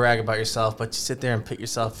easy to brag about yourself, but to sit there and put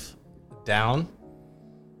yourself down,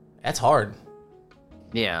 that's hard.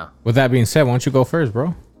 Yeah. With that being said, why don't you go first,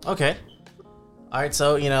 bro? Okay. All right,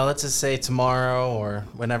 so, let's just say tomorrow or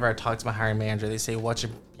whenever I talk to my hiring manager, they say, what's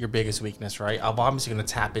your biggest weakness, right? I'm obviously going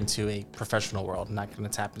to tap into a professional world. I'm not going to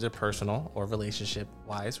tap into personal or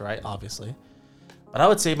relationship-wise, right? Obviously. But I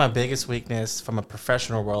would say my biggest weakness from a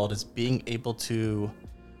professional world is being able to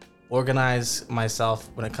organize myself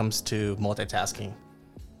when it comes to multitasking,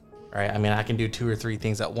 right? I mean, I can do 2 or 3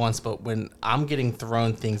 things at once, but when I'm getting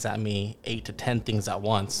thrown things at me, 8 to 10 things at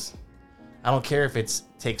once, I don't care if it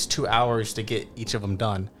takes 2 hours to get each of them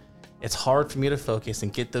done. It's hard for me to focus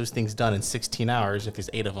and get those things done in 16 hours if there's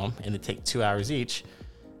 8 of them and they take 2 hours each.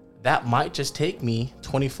 That might just take me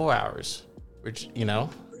 24 hours, which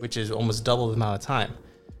is almost double the amount of time.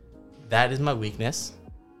 That is my weakness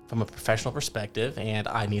from a professional perspective, and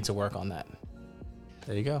I need to work on that.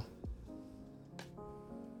 There you go.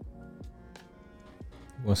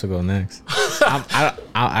 Who wants to go next?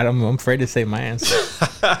 I'm afraid to say my answer.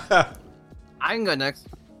 I can go next.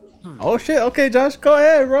 Oh shit! Okay, Josh, go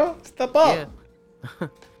ahead, bro. Step up. Yeah.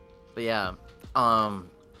 But yeah,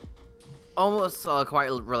 almost quite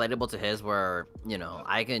relatable to his, where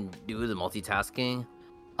I can do the multitasking,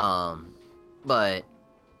 but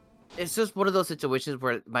it's just one of those situations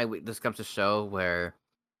where my weakness comes to show, where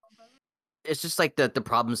it's just like the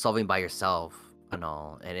problem solving by yourself and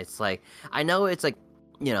all, and it's like I know it's like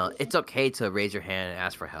it's okay to raise your hand and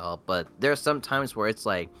ask for help, but there are some times where it's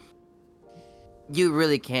like you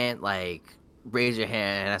really can't like raise your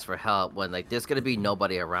hand and ask for help when like there's gonna be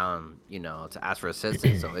nobody around to ask for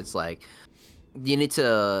assistance. So it's like you need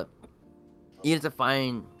to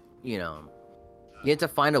find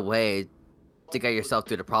a way to get yourself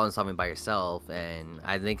through the problem solving by yourself. And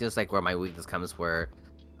I think it's like where my weakness comes, where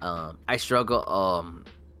I struggle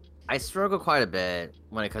quite a bit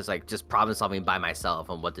when it comes to, like, just problem solving by myself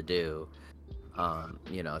on what to do,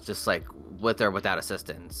 just like with or without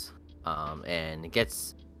assistance, and it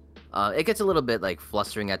gets a little bit like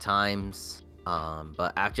flustering at times,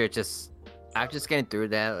 but after just getting through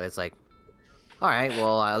that, it's like, all right,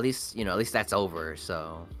 well, at least that's over.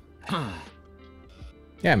 So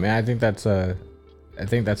Yeah, man, I think that's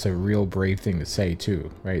a real brave thing to say too,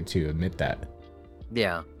 right? To admit that.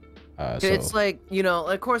 yeah. So It's like,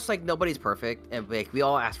 of course, like, nobody's perfect, and like we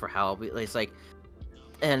all ask for help. It's like,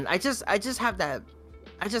 and I just have that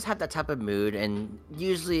type of mood, and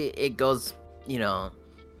usually it goes, it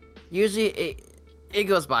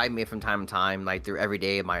goes by me from time to time, like through every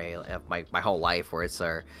day of my whole life, where it's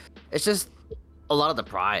just a lot of the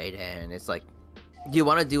pride, and it's like you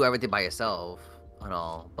want to do everything by yourself and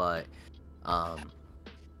all, but a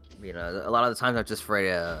lot of the times I'm just afraid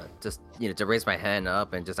to to raise my hand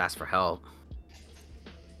up and just ask for help.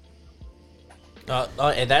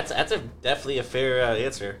 And that's definitely a fair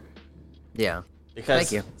answer. Yeah. Because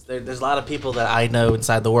Thank you. There's a lot of people that I know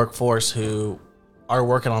inside the workforce who are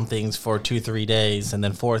working on things for 2-3 days, and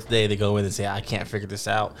then fourth day they go in and say, I can't figure this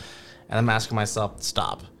out. And I'm asking myself,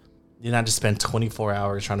 stop. You not just spend 24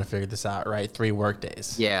 hours trying to figure this out, right? 3 work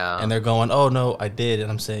days. Yeah. And they're going, oh no, I did.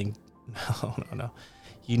 And I'm saying, no.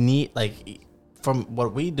 You need, like, from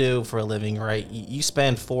what we do for a living, right? You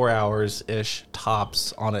spend 4 hours ish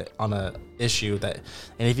tops on a issue that,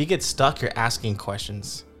 and if you get stuck, you're asking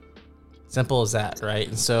questions. Simple as that, right?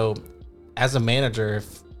 And so, as a manager,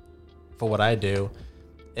 for what I do,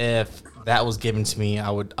 if that was given to me, I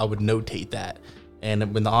would notate that,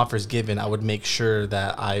 and when the offer is given, I would make sure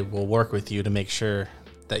that I will work with you to make sure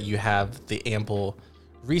that you have the ample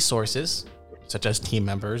resources, such as team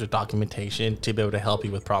members or documentation, to be able to help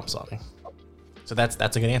you with problem solving. So that's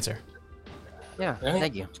a good answer. Yeah.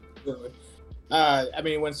 Thank you. I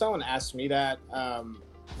mean, when someone asks me that,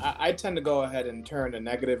 I tend to go ahead and turn a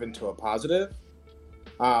negative into a positive.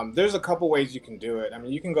 There's a couple ways you can do it. I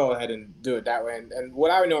mean, you can go ahead and do it that way. And what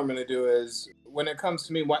I normally do is, when it comes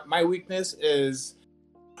to me, what my weakness is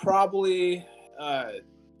probably,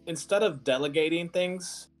 instead of delegating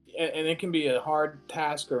things, and it can be a hard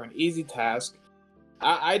task or an easy task,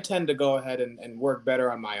 I tend to go ahead and work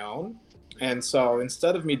better on my own. And so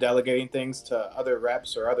instead of me delegating things to other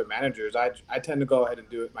reps or other managers, I tend to go ahead and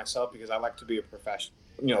do it myself, because I like to be a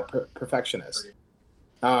perfectionist.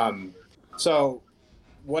 So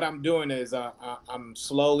what I'm doing is I'm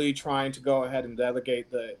slowly trying to go ahead and delegate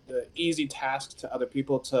the easy tasks to other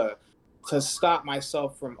people to stop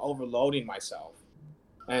myself from overloading myself.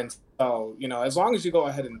 And so, as long as you go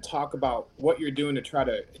ahead and talk about what you're doing to try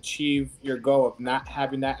to achieve your goal of not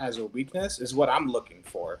having that as a weakness, is what I'm looking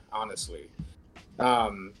for, honestly.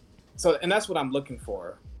 And that's what I'm looking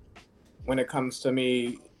for when it comes to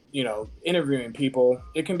me, interviewing people.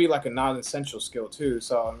 It can be like a non-essential skill too.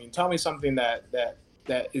 So, I mean, tell me something that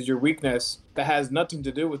is your weakness that has nothing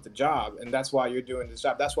to do with the job, and that's why you're doing this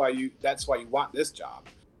job. That's why you want this job.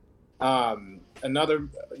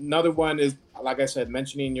 Another one is, like I said,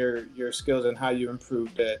 mentioning your skills and how you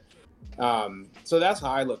improved it. So that's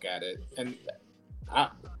how I look at it, and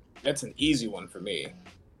that's an easy one for me.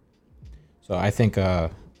 So I think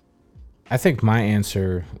my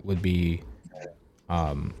answer would be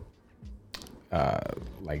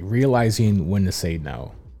like realizing when to say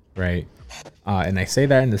no, right? And I say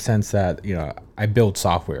that in the sense that, I build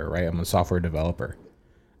software, right? I'm a software developer.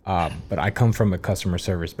 But I come from a customer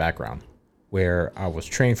service background where I was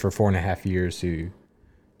trained for 4.5 years to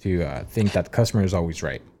think that the customer is always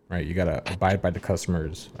right? You got to abide by the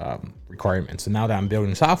customer's requirements. And now that I'm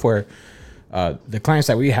building software, the clients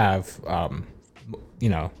that we have,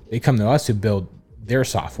 they come to us to build their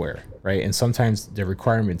software, right? And sometimes the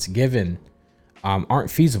requirements given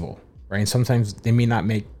aren't feasible, right? And sometimes they may not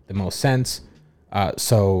make the most sense.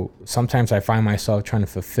 So sometimes I find myself trying to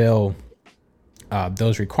fulfill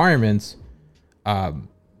those requirements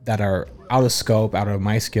that are out of scope, out of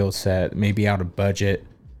my skill set, maybe out of budget.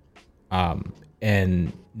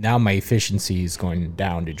 And now my efficiency is going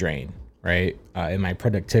down the drain, right? And my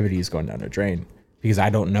productivity is going down the drain because I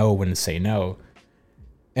don't know when to say no.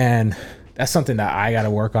 And that's something that I got to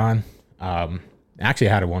work on. Actually,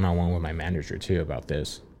 I had a one-on-one with my manager too about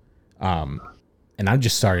this. And I'm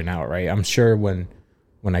just starting out, right? I'm sure when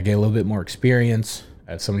I get a little bit more experience,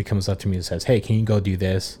 if somebody comes up to me and says, "Hey, can you go do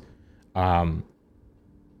this?"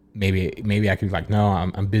 Maybe I could be like, "No,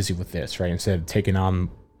 I'm busy with this," right? Instead of taking on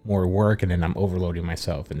more work and then I'm overloading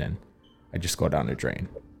myself and then I just go down the drain,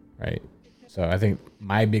 right? So I think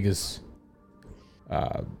my biggest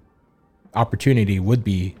opportunity would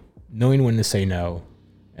be knowing when to say no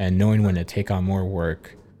and knowing when to take on more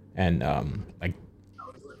work and like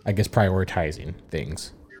I guess prioritizing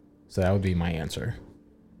things. So that would be my answer.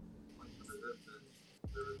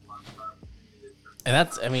 And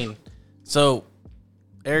that's, I mean, so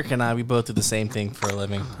Eric and I, we both do the same thing for a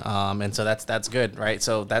living. And so that's good, right?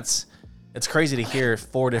 So it's crazy to hear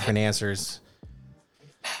 4 different answers.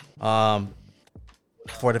 4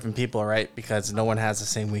 different people, right? Because no one has the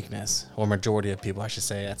same weakness, or majority of people, I should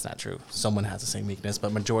say. That's not true. Someone has the same weakness,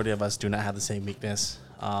 but majority of us do not have the same weakness.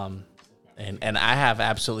 And I have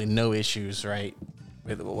absolutely no issues, right?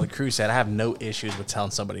 With what Cruz said, I have no issues with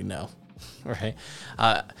telling somebody no, right?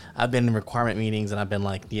 I've been in requirement meetings and I've been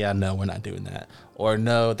like, yeah, no, we're not doing that. Or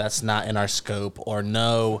no, that's not in our scope. Or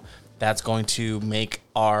no, that's going to make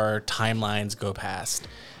our timelines go past.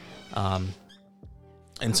 And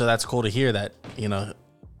so that's cool to hear that, you know,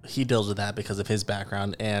 he deals with that because of his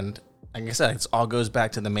background. And like I said, it all goes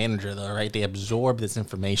back to the manager though, right? They absorb this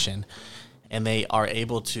information and they are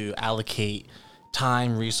able to allocate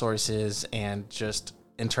time, resources, and just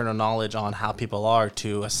internal knowledge on how people are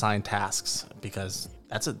to assign tasks because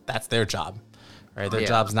that's their job, right? Their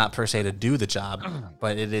job's not per se to do the job,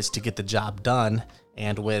 but it is to get the job done.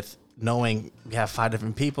 And with knowing we have 5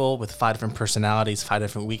 different people with 5 different personalities, 5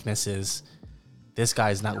 different weaknesses, this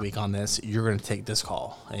guy's not weak on this. You're going to take this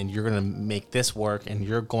call and you're going to make this work and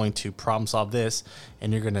you're going to problem solve this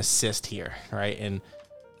and you're going to assist here, right? And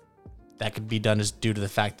that could be done just due to the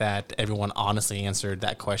fact that everyone honestly answered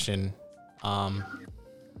that question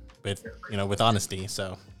with honesty.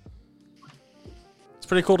 So it's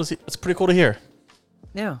pretty cool to see. It's pretty cool to hear.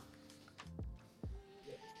 Yeah.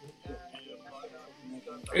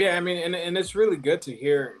 Yeah, I mean, and it's really good to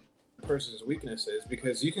hear a person's weaknesses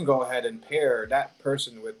because you can go ahead and pair that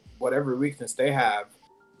person with whatever weakness they have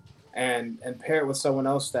and pair it with someone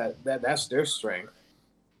else that's their strength.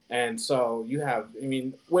 And so you have, I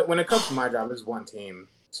mean, when it comes to my job, it's one team.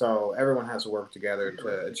 So everyone has to work together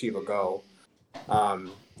to achieve a goal.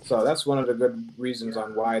 So that's one of the good reasons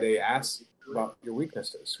on why they ask about your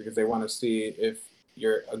weaknesses, because they want to see if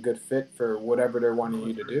you're a good fit for whatever they're wanting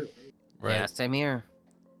you to do. Right. Yeah, same here.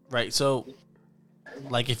 Right. So,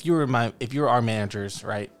 like, if you were our managers,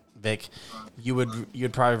 right, Vic,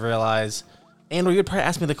 you'd probably realize, and or you'd probably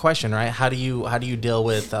ask me the question, right? How do you deal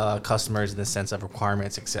with customers in the sense of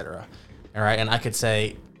requirements, etc. All right, and I could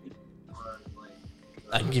say,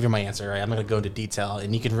 I can give you my answer, right? I'm not gonna go into detail,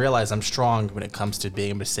 and you can realize I'm strong when it comes to being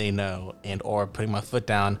able to say no and or putting my foot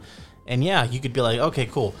down. And yeah, you could be like, okay,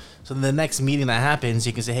 cool. So the next meeting that happens,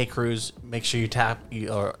 you can say, hey, Cruz, make sure you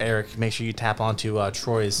or Eric, make sure you tap onto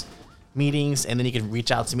Troy's meetings, and then you can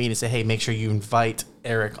reach out to me and say, hey, make sure you invite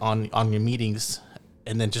Eric on your meetings.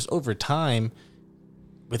 And then just over time,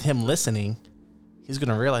 with him listening, he's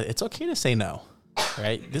gonna realize it's okay to say no,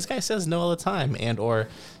 right? This guy says no all the time, and or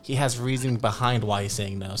he has reasoning behind why he's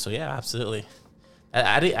saying no. So yeah, absolutely.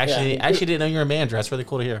 I actually didn't know you were a manager. That's really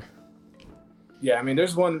cool to hear. Yeah, I mean,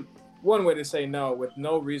 there's one way to say no with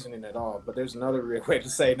no reasoning at all, but there's another way to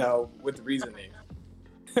say no with reasoning.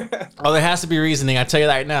 Oh, there has to be reasoning. I tell you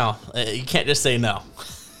that right now. You can't just say no,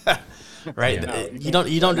 right? No,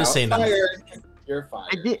 you don't just say no. You're fired.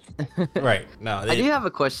 I did. Right. No. I do have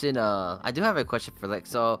a question. I do have a question for like.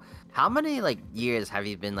 So, how many like years have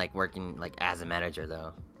you been like working like as a manager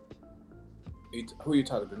though? Who you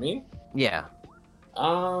talking to, me? Yeah.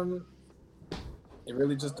 It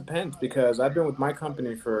really just depends because I've been with my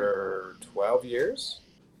company for 12 years.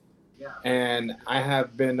 And I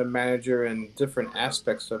have been a manager in different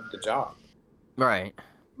aspects of the job. Right.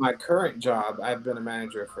 My current job, I've been a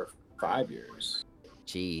manager for 5 years.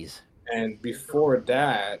 Jeez. And before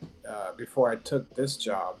that, before I took this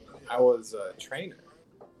job, I was a trainer.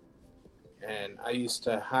 And I used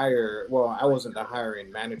to hire, well, I wasn't the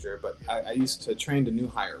hiring manager, but I used to train the new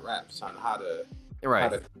hire reps on how to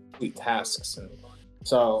complete tasks. And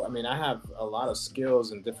so, I mean, I have a lot of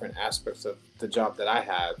skills in different aspects of the job that I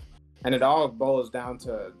have. And it all boils down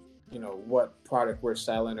to, you know, what product we're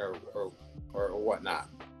selling or whatnot.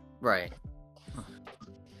 Right.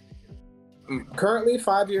 Currently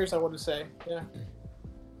 5 years, I want to say. Yeah.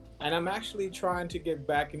 And I'm actually trying to get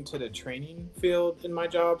back into the training field in my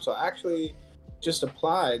job. So I actually just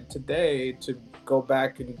applied today to go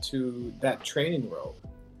back into that training role.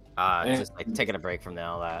 And- Just like taking a break from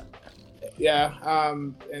all that. Yeah,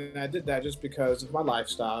 and I did that just because of my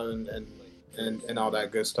lifestyle and all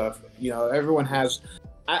that good stuff. You know, everyone has.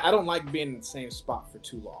 I don't like being in the same spot for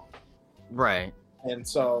too long. Right. And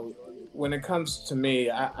so when it comes to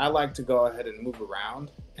me, I like to go ahead and move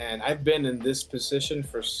around. And I've been in this position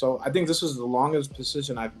I think this is the longest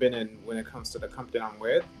position I've been in when it comes to the company I'm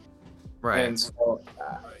with. Right. And so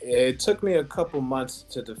it took me a couple months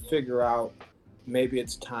to figure out maybe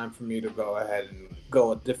it's time for me to go ahead and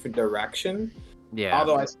go a different direction. Yeah.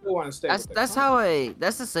 Although I still want to stay. That's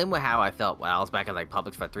the same way how I felt when I was back in like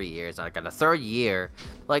Publix for 3 years. Like in the third year,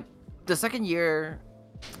 like the second year,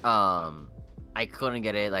 I couldn't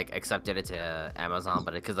get it like accepted it to Amazon,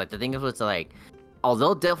 but because like the thing was like,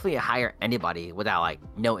 they'll definitely hire anybody without like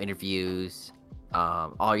no interviews.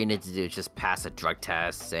 All you need to do is just pass a drug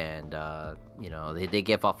test, and you know they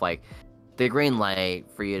give off like the green light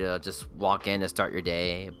for you to just walk in and start your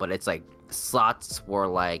day. But it's like slots were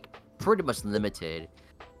like pretty much limited.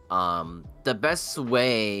 The best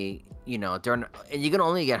way, you know, and you can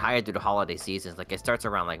only get hired through the holiday seasons. Like it starts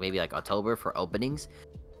around like maybe like October for openings,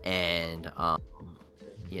 and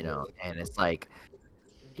you know, and it's like,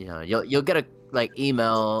 you know, you'll get a like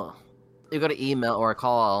email, you got an email or a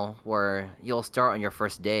call where you'll start on your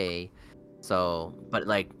first day. So, but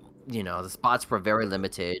like, you know, the spots were very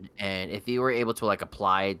limited, and if you were able to like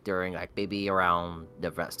apply during like maybe around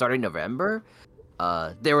starting November,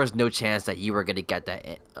 there was no chance that you were gonna get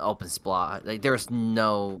that open spot. Like there was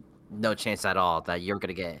no chance at all that you're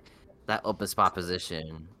gonna get that open spot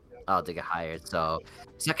position to get hired. So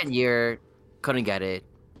second year couldn't get it.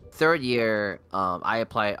 Third year, I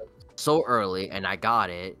applied so early and I got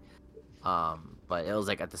it. But it was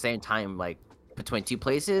like at the same time, like between two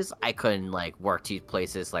places, I couldn't like work two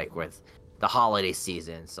places like with the holiday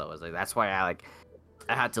season. So it was like that's why I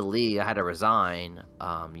had to leave. I had to resign.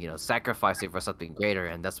 You know, sacrificing for something greater,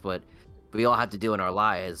 and that's what we all have to do in our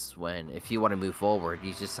lives. If you want to move forward,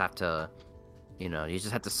 you just have to, you know,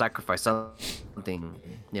 sacrifice something,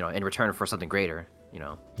 you know, in return for something greater. You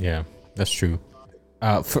know. Yeah, that's true.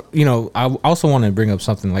 You know, I also want to bring up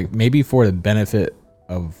something like maybe for the benefit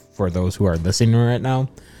for those who are listening right now.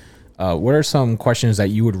 What are some questions that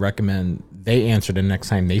you would recommend they answer the next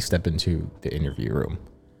time they step into the interview room?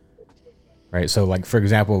 Right. So like, for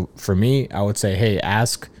example, for me, I would say, hey,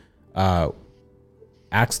 ask the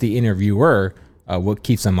interviewer what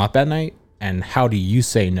keeps them up at night and how do you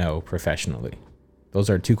say no professionally? Those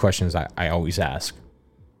are two questions I always ask.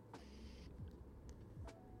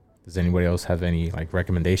 Does anybody else have any like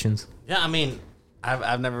recommendations? Yeah, I mean,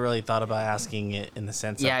 I've never really thought about asking it in the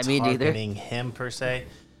sense of targeting him per se.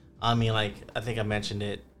 I mean, like, I think I mentioned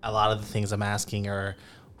it. A lot of the things I'm asking are,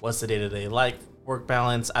 what's the day-to-day life, work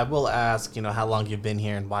balance. I will ask, you know, how long you've been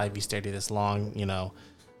here and why have you stayed here this long, you know.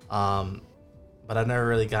 But I've never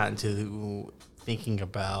really gotten to thinking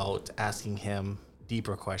about asking him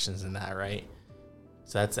deeper questions than that, right?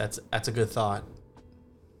 So that's a good thought.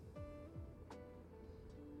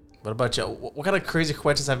 What about you? What kind of crazy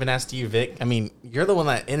questions have been asked to you, Vic? I mean, you're the one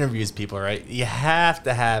that interviews people, right? You have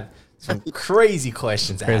to have some crazy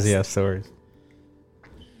questions. Crazy ass stories.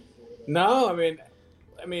 No, I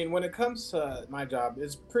mean, when it comes to my job,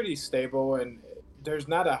 it's pretty stable, and there's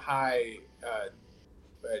not a high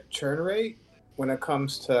churn rate when it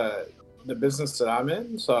comes to the business that I'm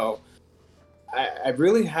in. So I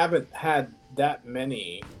really haven't had that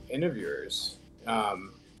many interviewers,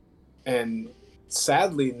 and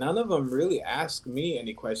sadly, none of them really ask me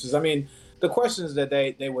any questions. I mean, the questions that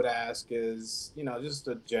they would ask is, you know, just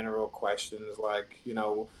the general questions like, you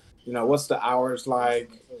know, what's the hours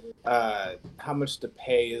like, how much the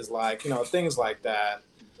pay is like, you know, things like that.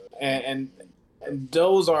 And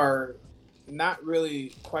those are not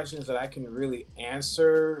really questions that I can really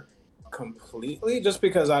answer completely just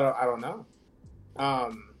because I don't know.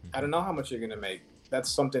 I don't know how much you're going to make. That's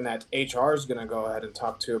something that HR is going to go ahead and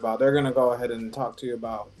talk to you about. They're going to go ahead and talk to you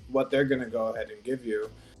about what they're going to go ahead and give you.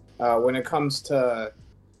 When it comes to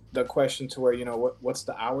the question to where, you know, what's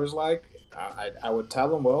the hours like? I would tell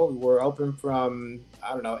them, well, we're open from,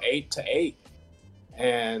 I don't know, 8 to 8.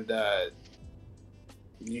 And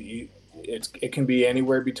it can be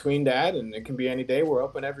anywhere between that, and it can be any day. We're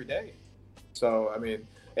open every day. So, I mean,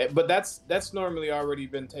 but that's normally already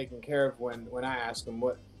been taken care of when I ask them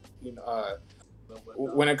what, you know,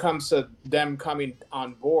 when it comes to them coming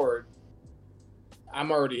on board,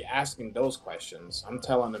 I'm already asking those questions. I'm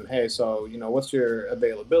telling them, hey, so what's your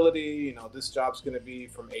availability? This job's going to be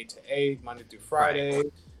from 8 to 8, Monday through Friday,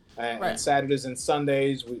 and Right. Saturdays and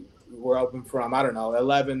Sundays we're open from, I don't know,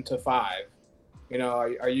 11 to 5.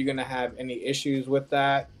 Are you going to have any issues with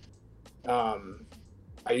that?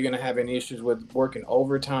 Are you going to have any issues with working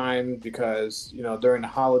overtime because during the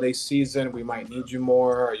holiday season we might need you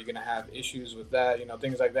more? Are you going to have issues with that?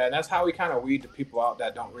 Things like that. And that's how we kind of weed the people out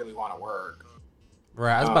that don't really want to work.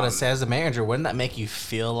 Right. I was about to say, as a manager, wouldn't that make you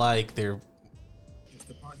feel like they're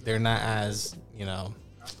not as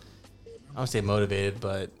I don't say motivated,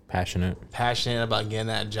 but Passionate about getting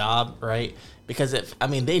that job, right? Because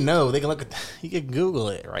they know, they can look at, you can Google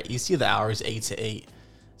it, right? You see the hours 8 to 8.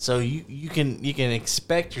 So you can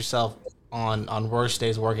expect yourself on worst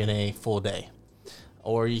days working a full day,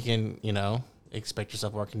 or you can expect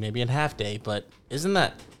yourself working maybe a half day. But isn't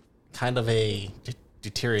that kind of a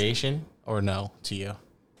deterioration, or no to you?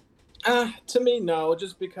 To me, no.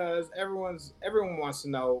 Just because everyone wants to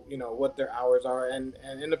know what their hours are, and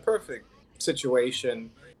in the perfect situation,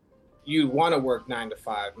 you want to work 9 to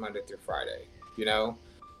 5 Monday through Friday.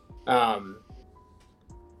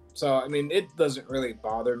 So, it doesn't really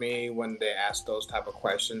bother me when they ask those type of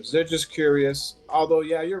questions. They're just curious. Although,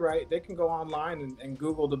 yeah, you're right. They can go online and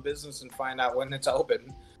Google the business and find out when it's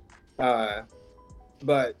open.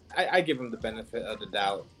 But I give them the benefit of the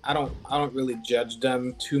doubt. I don't really judge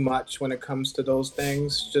them too much when it comes to those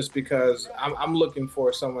things, just because I'm looking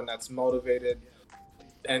for someone that's motivated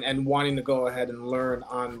and wanting to go ahead and learn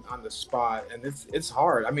on the spot. And it's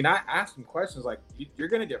hard. I ask them questions like, you're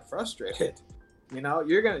gonna get frustrated. You're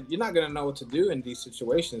not gonna know what to do in these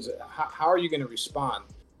situations. How are you gonna respond?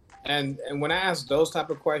 And when I ask those type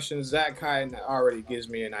of questions, that kind of already gives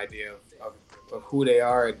me an idea of who they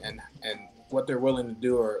are and what they're willing to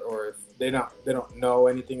do, or if they don't know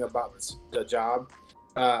anything about the job,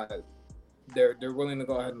 they're willing to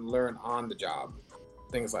go ahead and learn on the job,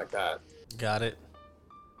 things like that. Got it.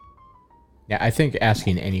 Yeah, I think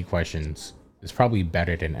asking any questions is probably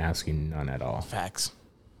better than asking none at all. Facts.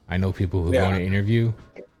 I know people who go on an interview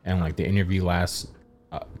and like the interview lasts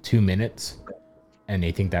 2 minutes and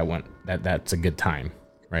they think that's a good time,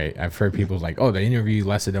 right? I've heard people like, oh, the interview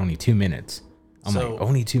lasted only 2 minutes. I'm like,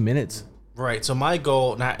 only 2 minutes? Right. So my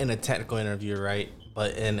goal, not in a technical interview, right,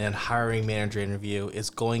 but in a hiring manager interview, is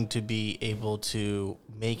going to be able to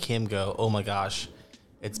make him go, oh my gosh,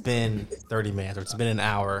 it's been 30 minutes or it's been an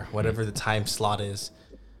hour, whatever the time slot is.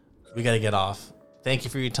 We got to get off. Thank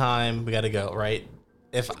you for your time. We got to go, right?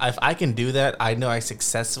 If I can do that, I know I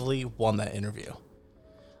successfully won that interview.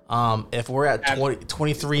 If we're at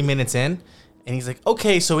 23 minutes in and he's like,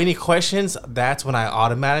 okay, so any questions? That's when I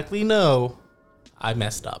automatically know I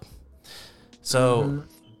messed up. So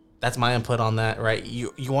that's my input on that, right?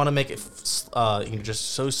 You want to make it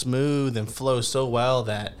just so smooth and flow so well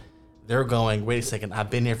that they're going, wait a second, I've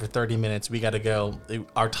been here for 30 minutes. We got to go.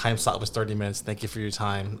 Our time slot was 30 minutes. Thank you for your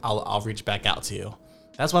time. I'll reach back out to you.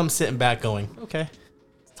 That's why I'm sitting back going, okay,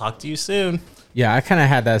 talk to you soon. Yeah, I kind of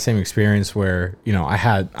had that same experience where,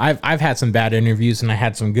 I've had some bad interviews and I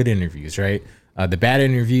had some good interviews, right? The bad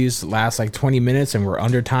interviews last like 20 minutes and we're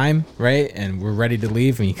under time, right? And we're ready to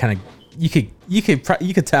leave, and you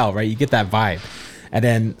could tell, right? You get that vibe. And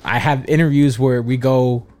then I have interviews where we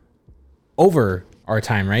go over our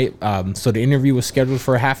time, right? So the interview was scheduled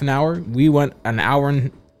for a half an hour. We went an hour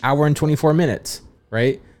and 24 minutes,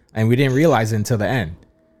 right? And we didn't realize it until the end,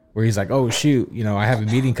 where he's like, oh shoot, I have a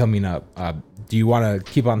meeting coming up. Do you want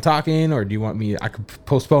to keep on talking, or do you want me, I could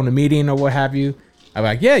postpone the meeting or what have you? I'm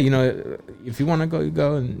like, yeah, if you want to go, you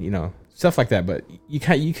go, and stuff like that. But you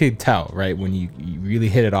could tell, right, when you really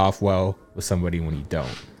hit it off well with somebody when you don't.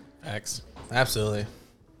 X. Absolutely.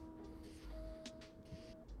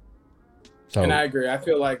 So, And I agree. I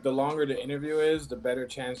feel like the longer the interview is, the better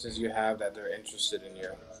chances you have that they're interested in you.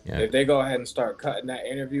 Yeah. If they go ahead and start cutting that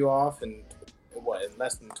interview off in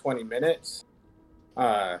less than 20 minutes,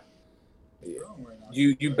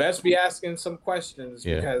 you best be asking some questions,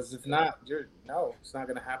 because if not, it's not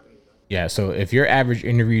gonna happen. Yeah, so if your average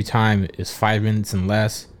interview time is 5 minutes and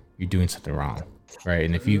less, you're doing something wrong, right?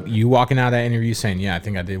 And if you walking out of that interview saying, yeah, I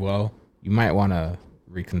think I did well, you might want to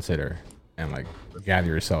reconsider and like gather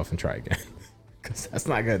yourself and try again, because that's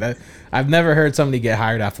not good. I've never heard somebody get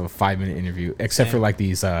hired after a 5-minute interview, except for like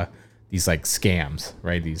these like scams,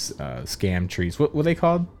 right? These scam trees. What were they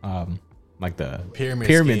called? Like the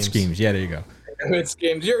pyramid schemes. Yeah, there you go. Pyramid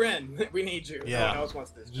schemes. You're in. We need you. Yeah. No one else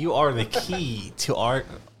wants this. You are the key to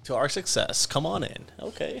our success. Come on in.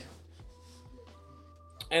 Okay.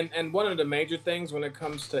 And one of the major things when it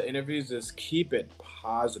comes to interviews is keep it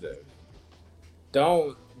positive.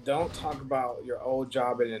 Don't don't talk about your old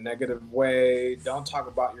job in a negative way. Don't talk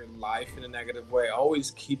about your life in a negative way. Always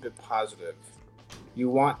keep it positive. You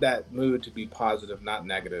want that mood to be positive, not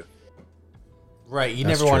negative. Right. You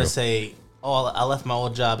That's never want to true. say, "Oh, I left my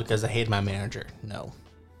old job because I hated my manager." No.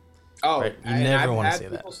 Oh, Right, you and never I've wanna had say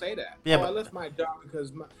that. people say that. Yeah, I but- left my job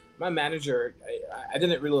because my manager, I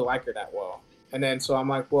didn't really like her that well. And then so I'm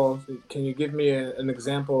like, well, can you give me an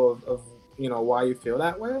example of why you feel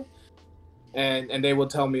that way? And they would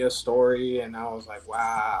tell me a story, and I was like,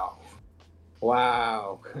 wow,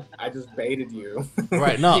 I just baited you.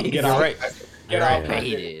 Right. No. Get You're off- right. Get You're off right. my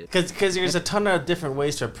Baited. Because there's a ton of different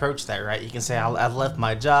ways to approach that, right? You can say I left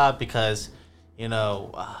my job because, you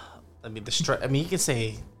can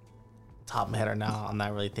say top of my head right now. I'm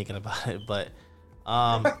not really thinking about it, but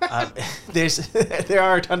there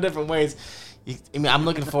are a ton of different ways. I'm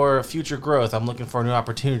looking for future growth. I'm looking for new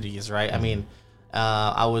opportunities, right? I mean,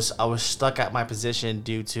 I was stuck at my position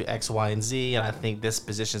due to X, Y, and Z, and I think this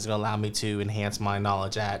position is going to allow me to enhance my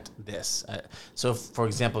knowledge at this. So, for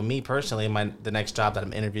example, me personally, the next job that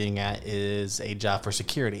I'm interviewing at is a job for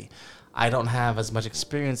security. I don't have as much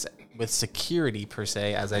experience with security per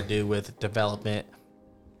se as I do with development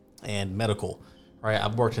and medical, right?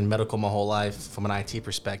 I've worked in medical my whole life from an IT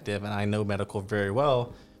perspective, and I know medical very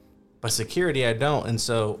well, but security I don't. And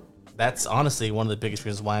so that's honestly one of the biggest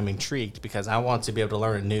reasons why I'm intrigued, because I want to be able to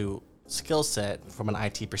learn a new skill set from an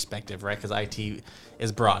IT perspective, right? Because IT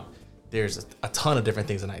is broad. There's a ton of different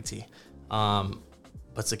things in IT.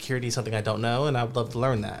 But security is something I don't know, and I would love to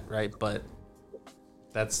learn that, right? But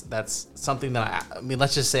that's something that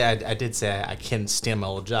let's just say I did say I can stand my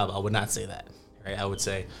old job. I would not say that, right? I would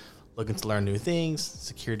say looking to learn new things.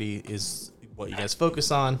 Security is what you guys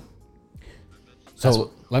focus on.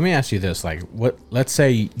 So let me ask you this: like, let's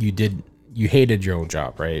say you hated your old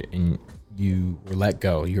job, right? And you were let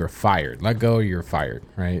go. You were fired. Let go. You're fired,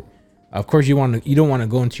 right? Of course, you don't want to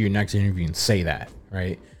go into your next interview and say that,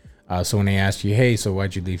 right? So when they ask you, hey, so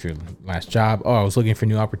why'd you leave your last job? Oh, I was looking for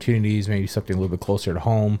new opportunities, maybe something a little bit closer to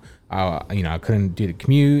home. I couldn't do the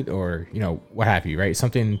commute, or what have you, right?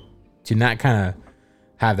 Something to not kind of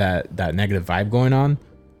have that negative vibe going on.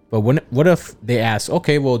 But what if they ask,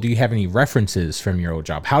 okay, well, do you have any references from your old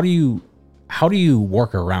job? How do you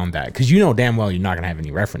work around that? Because damn well you're not gonna have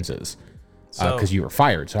any references because you were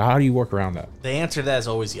fired. So how do you work around that? The answer to that is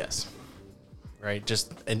always yes, right?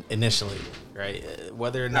 Just initially, right?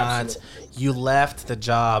 Whether or not Absolutely. you left the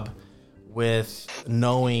job with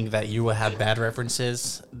knowing that you will have bad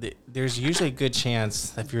references, there's usually a good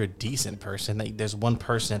chance that if you're a decent person, that there's one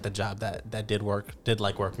person at the job that did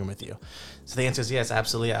like working with you. So the answer is yes,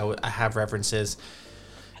 absolutely. I have references.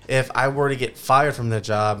 If I were to get fired from the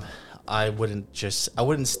job, I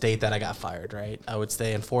wouldn't state that I got fired, right? I would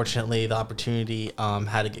say, unfortunately, the opportunity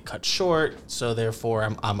had to get cut short, so therefore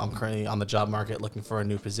I'm currently on the job market looking for a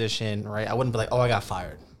new position, right? I wouldn't be like, oh, I got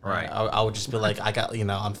fired. Right. I would just be like, I got,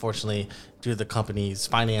 unfortunately, due to the company's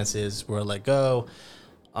finances, we're let go.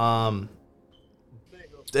 And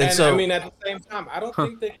so, I mean, at the same time, I don't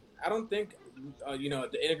think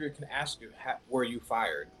the interviewer can ask you, were you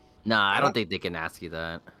fired? Nah, I don't think they can ask you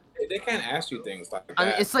that. They can't ask you things like that. I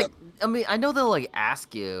mean, it's like, I know they'll like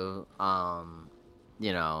ask you,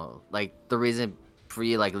 like the reason for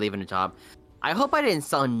you like leaving the job. I hope I didn't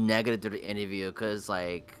sound negative through the interview, because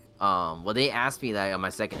like, well, they asked me that on my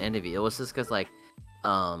second interview. It was just because like,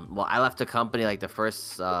 well, I left the company like the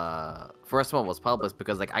first one was published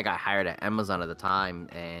because like I got hired at Amazon at the time,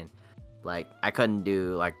 and like I couldn't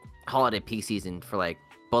do like holiday peak season for like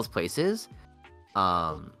both places,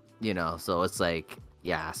 so it's like.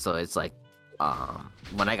 Yeah, so it's like,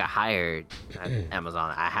 when I got hired at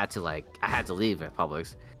Amazon, I had to leave at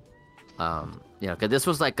Publix, because this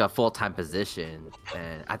was like a full-time position,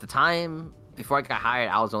 and at the time before I got hired,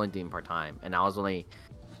 I was only doing part-time, and I was only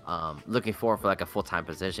looking for like a full-time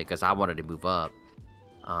position because I wanted to move up,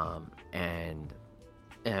 and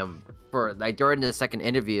for like during the second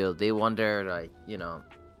interview, they wondered like,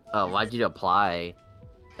 why'd you apply?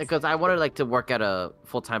 Because I wanted like to work at a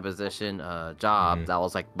full-time position job that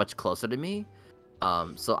was like much closer to me,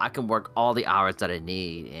 so I can work all the hours that I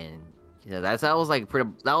need, and that was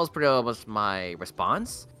pretty much my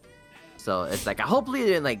response. So it's like, I hopefully it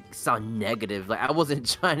didn't like sound negative. Like I wasn't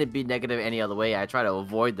trying to be negative any other way. I try to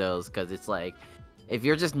avoid those, because it's like, if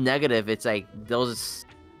you're just negative, it's like they'll just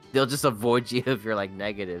avoid you if you're like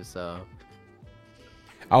negative. So.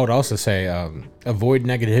 I would also say avoid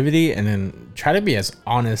negativity, and then try to be as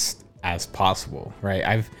honest as possible,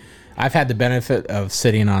 right? I've had the benefit of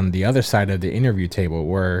sitting on the other side of the interview table,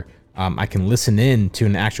 where I can listen in to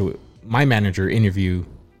my manager interview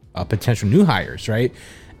potential new hires, right?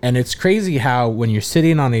 And it's crazy how when you're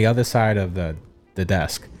sitting on the other side of the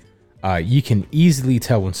desk, you can easily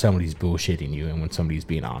tell when somebody's bullshitting you and when somebody's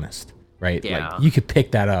being honest, right? Yeah. Like you could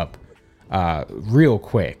pick that up real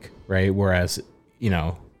quick, right? Whereas,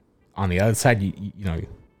 on the other side, you know,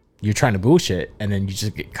 you're trying to bullshit and then you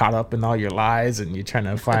just get caught up in all your lies and you're trying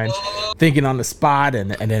to find thinking on the spot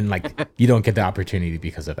and then like you don't get the opportunity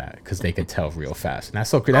because of that, because they could tell real fast. And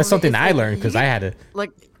that's so that's something I learned because I had to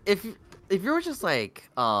like if you were just like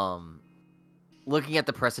looking at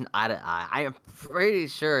the person eye to eye, I am pretty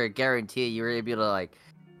sure, guarantee you were able to like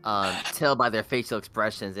tell by their facial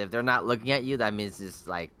expressions. If they're not looking at you, that means it's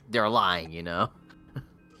like they're lying, you know?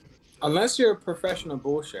 Unless you're a professional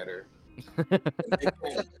bullshitter.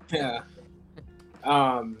 Yeah.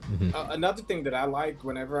 Another thing that I like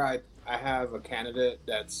whenever I have a candidate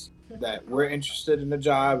that we're interested in the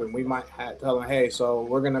job and we might tell them, hey, so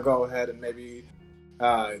we're gonna go ahead and maybe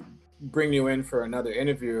bring you in for another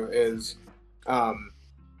interview, is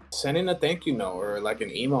sending a thank you note or like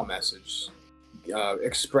an email message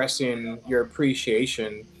expressing your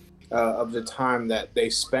appreciation of the time that they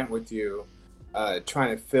spent with you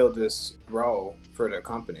trying to fill this role for their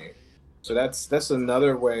company. So that's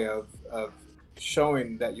another way of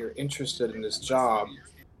showing that you're interested in this job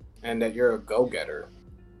and that you're a go-getter.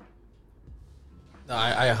 No,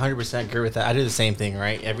 I 100% agree with that. I do the same thing,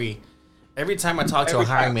 right? Every time I talk to a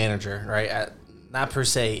hiring manager, right? Not per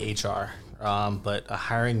se HR, but a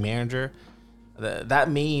hiring manager,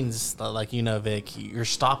 that means, like, Vic, you're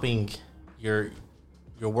stopping your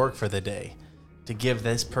work for the day to give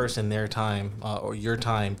this person their time or your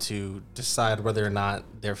time to decide whether or not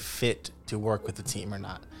they're fit to work with the team or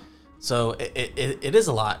not. So it is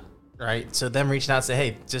a lot, right? So them reaching out and say,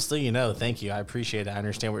 hey, just so you know, thank you. I appreciate it. I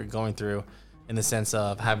understand what you're going through in the sense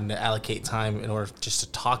of having to allocate time in order just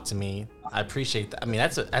to talk to me. I appreciate that. I mean,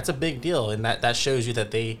 that's a big deal. And that shows you that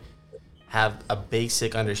they have a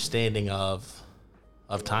basic understanding of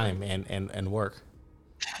time and work.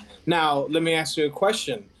 Now, let me ask you a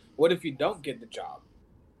question. What if you don't get the job?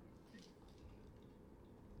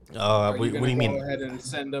 What do you mean? Go ahead and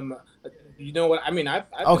send them. You know what I mean? I've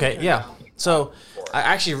okay, yeah. So I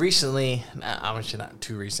actually recently, obviously not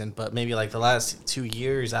too recent, but maybe like the last 2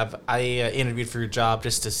 years, I interviewed for a job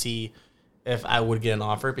just to see if I would get an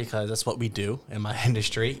offer, because that's what we do in my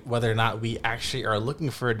industry. Whether or not we actually are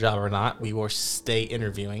looking for a job or not, we will stay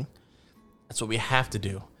interviewing. That's what we have to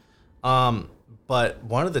do. But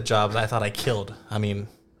one of the jobs I thought I killed. I mean,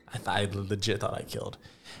 I legit thought I killed.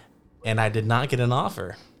 And I did not get an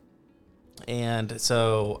offer. And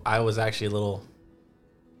so I was actually a little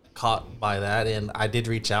caught by that. And I did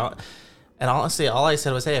reach out. And honestly, all I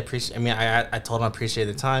said was, hey, I told him I appreciate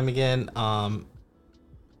the time again. And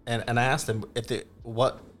I asked him if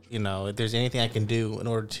there's anything I can do in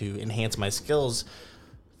order to enhance my skills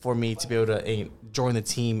for me to be able to join the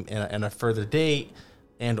team in a further date.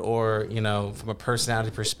 And or, from a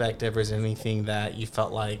personality perspective, is there anything that you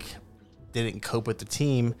felt like didn't cope with the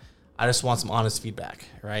team? I just want some honest feedback,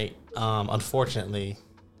 right? Unfortunately,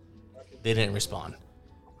 they didn't respond.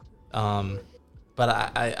 But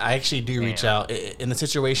I actually do reach out. In a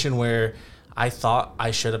situation where I thought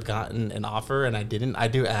I should have gotten an offer and I didn't, I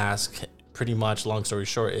do ask, pretty much, long story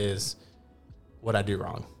short, is what I do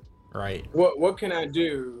wrong, right? What can I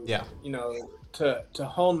do? Yeah. To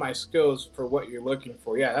hone my skills for what you're looking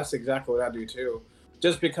for. Yeah, that's exactly what I do too.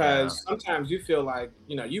 Just because sometimes you feel like,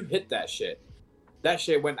 you hit that shit. That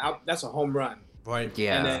shit went out. That's a home run. Right.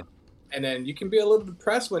 Yeah. And then you can be a little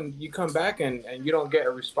depressed when you come back and you don't get a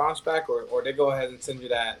response back, or they go ahead and send you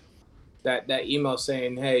that email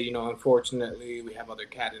saying, hey, unfortunately we have other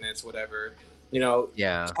candidates, whatever.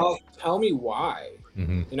 Yeah. Tell me why.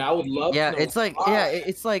 Mm-hmm. I would love to know it's like why.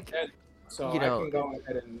 it's like So I can go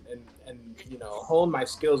ahead and hone my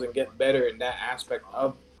skills and get better in that aspect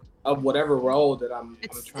of whatever role that I'm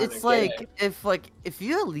trying to get. It's like if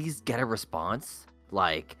you at least get a response,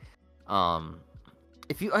 like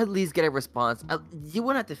if you at least get a response, you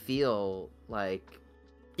wouldn't have to feel like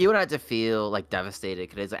devastated,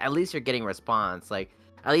 because at least you're getting a response. Like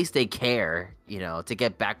at least they care, to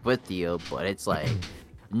get back with you. But it's like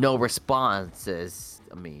no responses.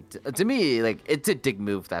 I mean, to me, like, it's a dick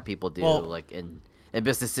move that people do, like in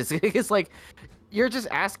businesses. It's like you're just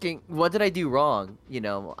asking, what did I do wrong?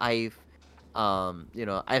 I've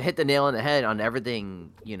hit the nail on the head on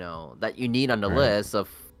everything, that you need on the list of,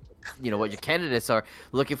 what your candidates are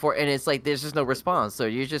looking for, and it's like there's just no response. So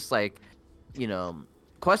you're just like,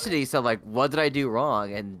 questioning yourself, like, what did I do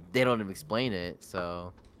wrong? And they don't even explain it.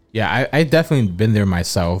 So yeah, I definitely been there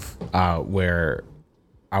myself, where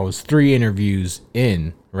I was 3 interviews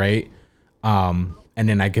in, right? and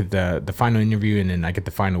then I get the final interview, and then I get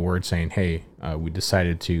the final word saying, hey, we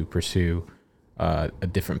decided to pursue a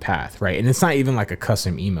different path, right? And it's not even like a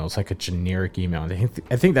custom email, it's like a generic email. And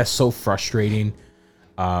I think that's so frustrating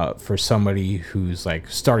for somebody who's like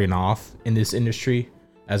starting off in this industry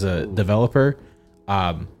as a developer.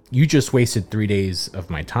 You just wasted 3 days of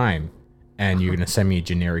my time, and you're gonna send me a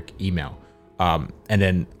generic email. And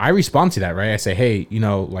then I respond to that, right? I say, hey,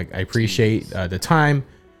 like, I appreciate the time,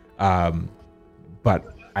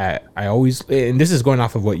 but I always, and this is going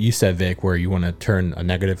off of what you said, Vic, where you want to turn a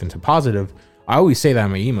negative into positive. I always say that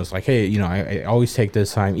in my emails, like, hey, I always take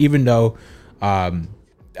this time, even though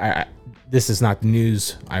this is not the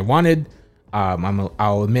news I wanted.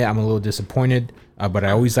 I'll admit I'm a little disappointed, but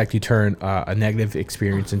I always like to turn a negative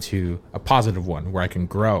experience into a positive one where I can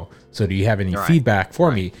grow. So do you have any feedback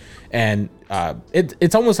for me? And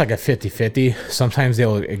it's almost like a 50-50. Sometimes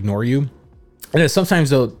they'll ignore you, and then sometimes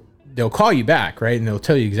they'll call you back, right? And they'll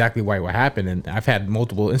tell you exactly what happened. And I've had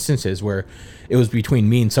multiple instances where it was between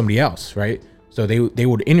me and somebody else, right? So they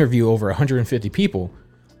would interview over 150 people,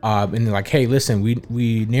 and they're like, hey, listen,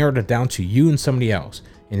 we narrowed it down to you and somebody else.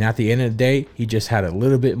 And at the end of the day, he just had a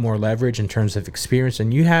little bit more leverage in terms of experience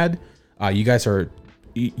than you had. You guys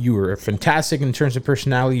you were fantastic in terms of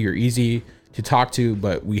personality. You're easy to talk to,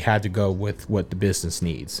 but we had to go with what the business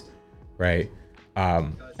needs, right?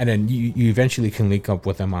 And then you eventually can link up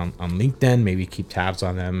with them on LinkedIn, maybe keep tabs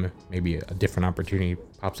on them. Maybe a different opportunity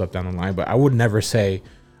pops up down the line. But I would never say,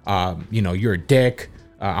 you're a dick.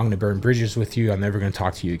 I'm going to burn bridges with you. I'm never going to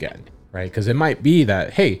talk to you again, right? Because it might be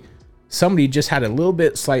that, hey, somebody just had a little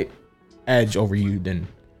bit slight edge over you than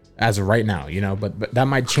as of right now, but that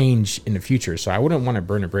might change in the future. So I wouldn't want to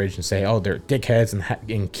burn a bridge and say, oh, they're dickheads,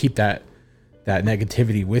 and keep that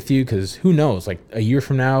negativity with you. Because who knows, like a year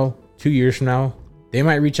from now, 2 years from now, they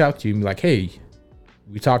might reach out to you and be like, hey,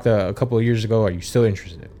 we talked a couple of years ago. Are you still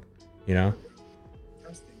interested?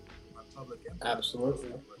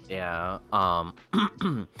 Absolutely. Yeah.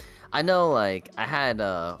 I know, like, I had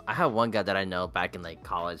one guy that I know back in like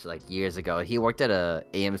college, like years ago. He worked at a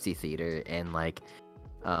AMC theater, and like,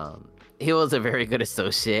 he was a very good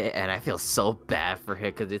associate, and I feel so bad for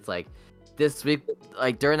him because it's like this week,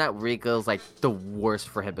 like during that week, it was like the worst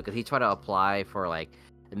for him because he tried to apply for like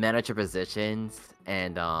manager positions,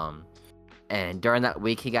 and during that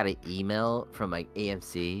week he got an email from like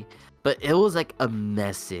AMC, but it was like a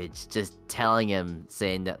message just telling him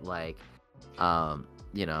saying that like,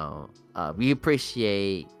 we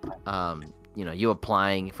appreciate you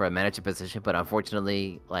applying for a manager position, but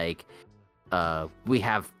unfortunately, like, we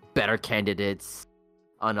have better candidates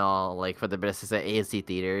on all, like, for the business at AMC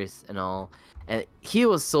theaters and all. And he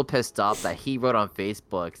was so pissed off that he wrote on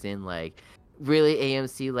Facebook saying like, really,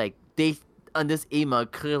 AMC, like, they on this email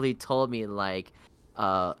clearly told me like,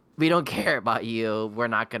 we don't care about you, we're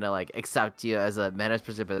not gonna like accept you as a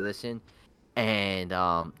manager position. And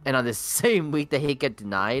on the same week that he got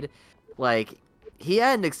denied, like, he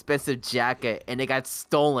had an expensive jacket and it got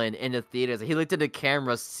stolen in the theaters. He looked at the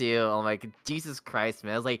cameras too. I'm like, Jesus Christ,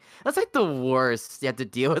 man! I was like, that's like the worst you have to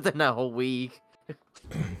deal with in that whole week.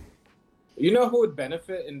 You know who would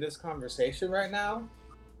benefit in this conversation right now?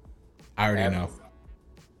 I already know.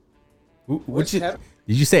 Did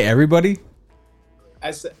you say everybody?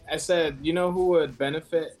 I said, you know who would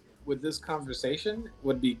benefit with this conversation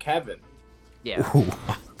would be Kevin. Yeah. Ooh.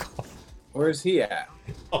 Where's he at?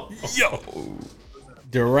 Yo.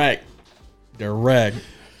 Direct.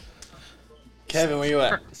 Kevin, where you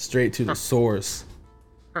at? Straight to the source.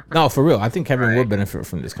 No, for real. I think Kevin would benefit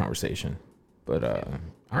from this conversation. But I don't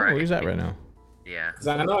know where he's at right now. Yeah. Because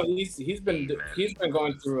I know he's been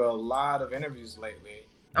going through a lot of interviews lately.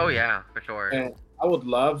 Oh yeah, for sure. And I would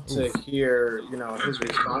love to hear, his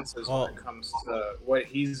responses when it comes to what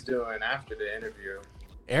he's doing after the interview.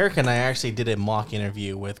 Eric and I actually did a mock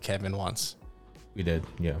interview with Kevin once. We did,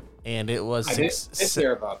 yeah. And it was... I did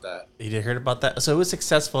hear about that. You did hear about that? So it was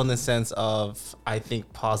successful in the sense of, I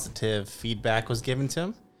think, positive feedback was given to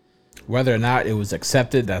him. Whether or not it was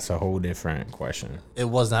accepted, that's a whole different question. It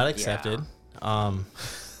was not accepted. Yeah.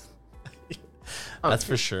 That's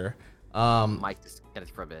for sure. Mike, just get it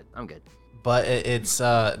for a bit. I'm good. But it's...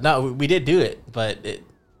 no, we did do it, but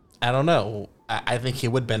I don't know. I think he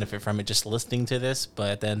would benefit from it just listening to this, but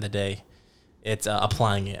at the end of the day, it's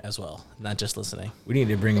applying it as well, not just listening. We need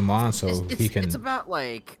to bring him on so he can... It's about,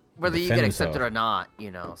 like, whether you get accepted or not,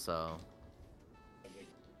 so...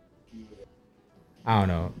 I don't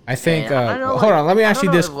know. I think... hold on, let me ask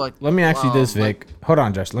you this. Let me ask you this, Vic. Hold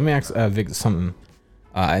on, Josh. Let me ask Vic something.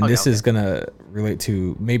 And this is going to relate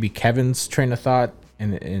to maybe Kevin's train of thought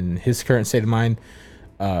and his current state of mind.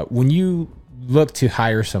 When you look to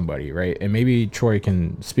hire somebody, right? And maybe Troy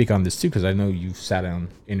can speak on this too, because I know you've sat on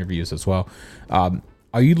interviews as well.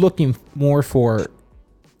 Are you looking more for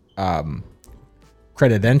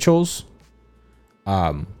credentials,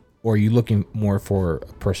 or are you looking more for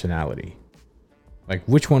personality? Like,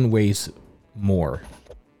 which one weighs more?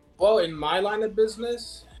 Well, in my line of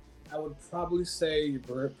business, I would probably say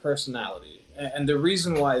your personality. And the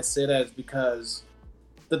reason why I say that is because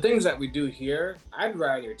the things that we do here, I'd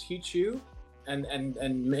rather teach you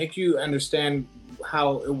and make you understand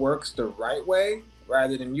how it works the right way,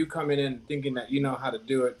 rather than you coming in thinking that you know how to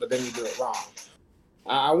do it, but then you do it wrong.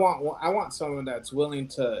 I want someone that's willing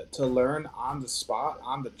to learn on the spot,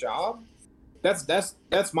 on the job.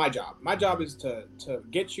 That's my job. My job is to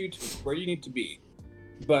get you to where you need to be.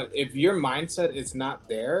 But if your mindset is not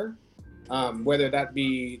there, whether that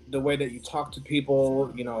be the way that you talk to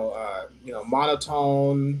people,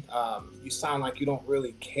 monotone, you sound like you don't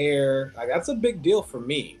really care. Like, that's a big deal for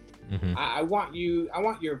me. Mm-hmm. I want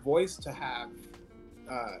your voice to have,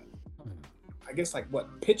 I guess, like,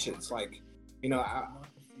 what pitches, like,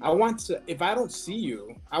 I want to, if I don't see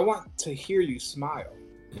you, I want to hear you smile.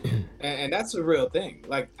 And that's a real thing.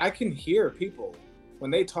 Like, I can hear people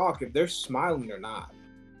when they talk, if they're smiling or not.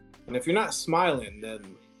 And if you're not smiling,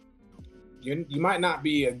 then you might not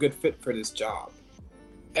be a good fit for this job.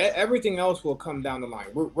 Everything else will come down the line.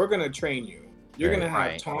 We're going to train you. You're going to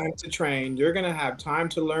have time to train. You're going to have time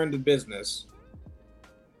to learn the business.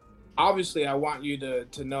 Obviously, I want you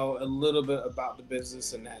to know a little bit about the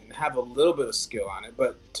business and have a little bit of skill on it.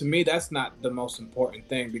 But to me, that's not the most important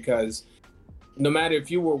thing, because no matter if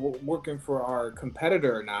you were working for our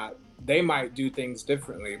competitor or not, they might do things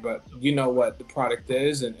differently, but you know what the product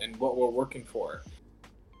is and what we're working for.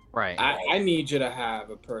 Right. I need you to have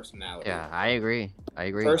a personality. Yeah, I agree.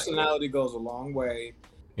 Personality goes a long way.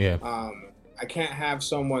 Yeah. I can't have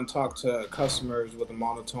someone talk to customers with a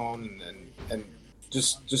monotone and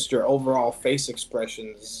just your overall face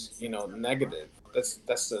expressions, negative.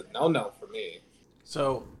 That's a no for me.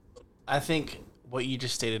 So, I think what you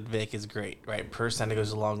just stated, Vic, is great, right? Personality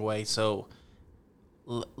goes a long way. So,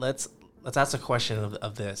 let's ask a question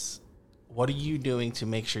of this. What are you doing to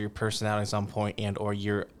make sure your personality is on point, and or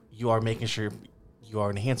you are making sure you are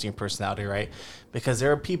enhancing your personality, right? Because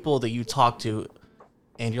there are people that you talk to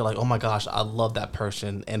and you're like, oh my gosh, I love that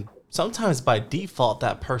person. And sometimes by default,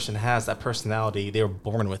 that person has that personality. They're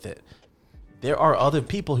born with it. There are other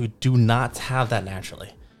people who do not have that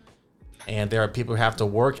naturally. And there are people who have to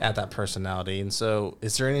work at that personality. And so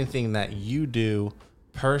is there anything that you do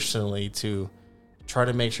personally to try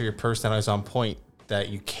to make sure your personality is on point, that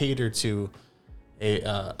you cater to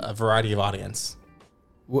a variety of audience?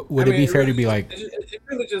 Would it be fair to be like... It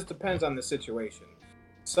really just depends on the situation.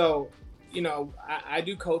 So, I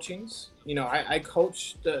do coachings. I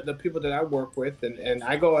coach the people that I work with, and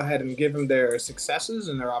I go ahead and give them their successes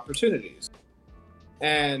and their opportunities.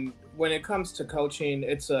 And when it comes to coaching,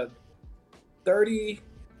 it's a 30,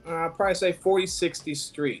 I'll probably say 40-60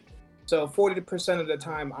 street. So 40% of the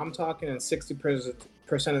time I'm talking and 60%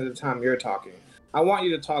 of the time you're talking. I want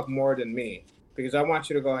you to talk more than me, because I want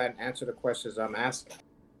you to go ahead and answer the questions I'm asking.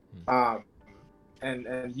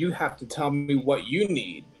 And you have to tell me what you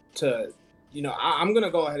need to, I'm going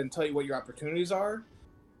to go ahead and tell you what your opportunities are.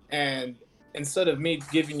 And instead of me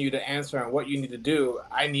giving you the answer on what you need to do,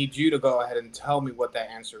 I need you to go ahead and tell me what that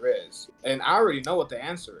answer is. And I already know what the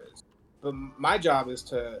answer is. But my job is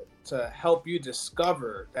to help you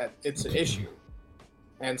discover that it's an issue.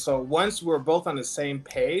 And so once we're both on the same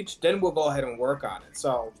page, then we'll go ahead and work on it.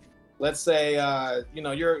 So let's say,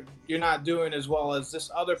 you're not doing as well as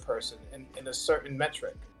this other person in a certain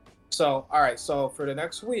metric. So, all right, so for the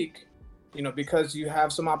next week, because you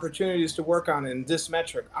have some opportunities to work on in this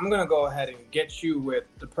metric, I'm going to go ahead and get you with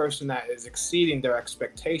the person that is exceeding their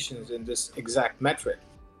expectations in this exact metric.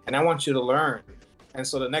 And I want you to learn. And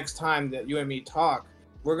so the next time that you and me talk,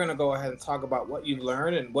 we're going to go ahead and talk about what you've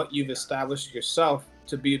learned and what you've established yourself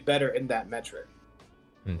to be better in that metric.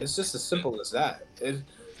 It's just as simple as that.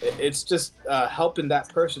 It's just helping that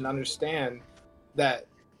person understand that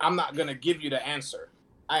I'm not going to give you the answer.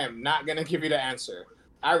 I am not going to give you the answer.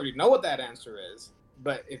 I already know what that answer is.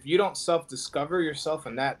 But if you don't self-discover yourself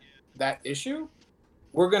in that issue,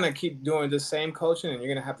 we're going to keep doing the same coaching, and you're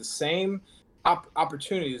going to have the same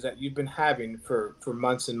opportunities that you've been having for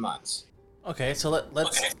months and months. Okay, so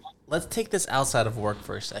let's take this outside of work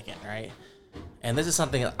for a second, right? And this is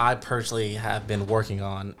something that I personally have been working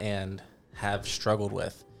on and have struggled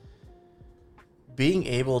with. Being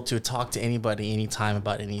able to talk to anybody anytime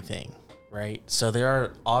about anything, right? So there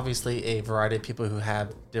are obviously a variety of people who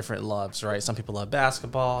have different loves, right? Some people love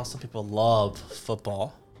basketball, some people love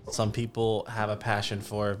football, Some people have a passion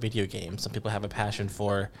for video games. Some people have a passion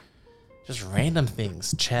for just random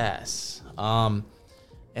things, chess.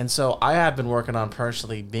 And so I have been working on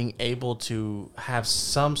personally being able to have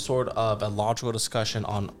some sort of a logical discussion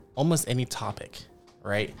on almost any topic,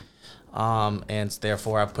 right? And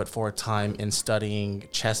therefore I've put forward time in studying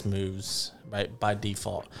chess moves, right, by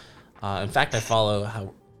default. In fact, I follow,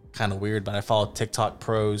 how kind of weird, but I follow TikTok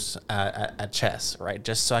pros at chess, right?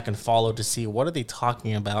 Just so I can follow to see what are they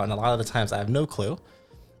talking about. And a lot of the times I have no clue,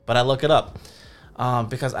 but I look it up.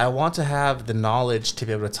 Because I want to have the knowledge to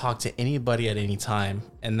be able to talk to anybody at any time.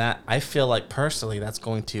 And that I feel like personally, that's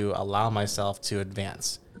going to allow myself to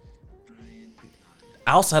advance.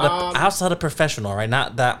 Outside of professional, right?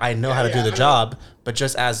 Not that I know how to do the job, but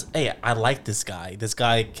just as, hey, I like this guy. This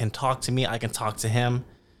guy can talk to me. I can talk to him.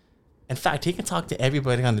 In fact, he can talk to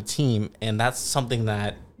everybody on the team. And that's something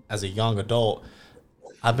that, as a young adult,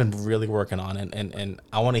 I've been really working on. And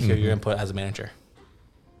I want to hear your input as a manager.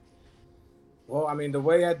 Well, I mean, the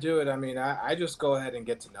way I do it, I mean, I just go ahead and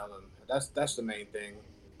get to know them. That's the main thing.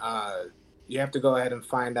 You have to go ahead and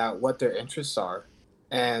find out what their interests are.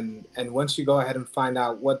 And once you go ahead and find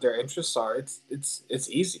out what their interests are, it's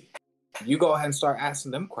easy. You go ahead and start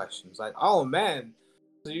asking them questions like, oh man,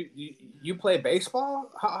 so you play baseball?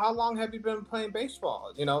 How long have you been playing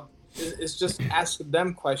baseball? You know, it's just asking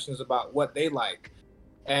them questions about what they like,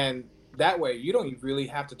 and that way you don't really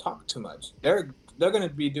have to talk too much. They're going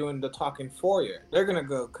to be doing the talking for you. They're going to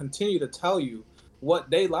go continue to tell you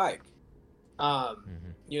what they like.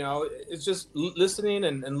 You know, it's just listening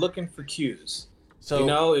and looking for cues. So, you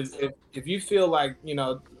know, if you feel like, you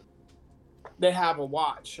know, they have a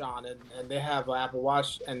watch on and they have an Apple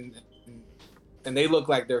Watch and they look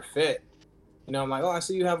like they're fit, you know, I'm like, oh, I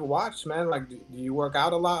see you have a watch, man. Like, do you work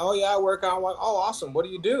out a lot? Oh, yeah, I work out. Oh, awesome. What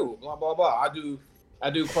do you do? Blah, blah, blah. I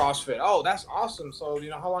do CrossFit. Oh, that's awesome. So,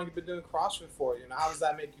 you know, how long you been doing CrossFit for? You know, how does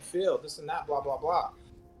that make you feel? This and that, blah, blah, blah.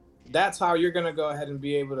 That's how you're going to go ahead and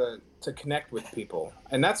be able to connect with people.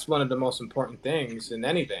 And that's one of the most important things in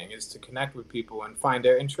anything, is to connect with people and find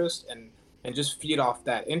their interest and just feed off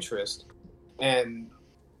that interest. And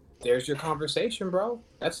there's your conversation, bro.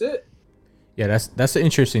 That's it. Yeah, that's an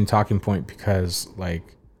interesting talking point, because like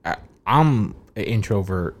I'm an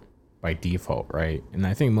introvert by default, right? And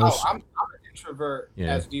I think most I'm an introvert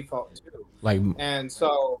as default too. Like, and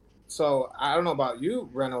so I don't know about you,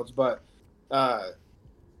 Reynolds, but I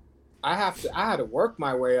had to work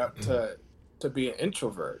my way up to be an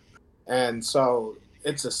introvert, and so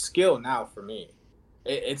it's a skill now for me.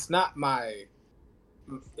 It's not my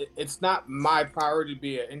priority to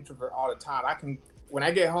be an introvert all the time. When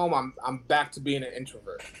I get home, I'm back to being an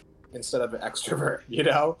introvert instead of an extrovert, you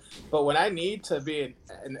know. But when I need to be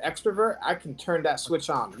an extrovert, I can turn that switch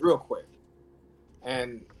on real quick,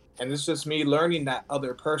 and it's just me learning that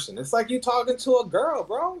other person. It's like you talking to a girl,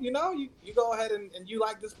 bro. You know, you go ahead and you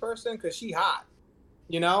like this person because she hot,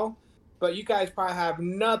 you know, but you guys probably have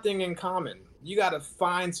nothing in common. You got to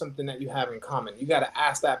find something that you have in common. You got to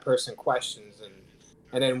ask that person questions,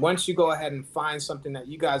 and then once you go ahead and find something that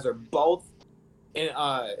you guys are both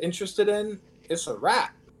interested in, it's a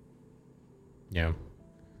wrap. Yeah,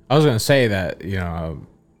 I was gonna say that, you know,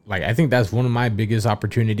 like I think that's one of my biggest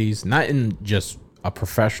opportunities, not in just a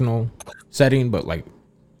professional setting, but like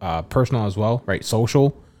personal as well, right?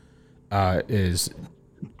 Social is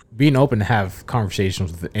being open to have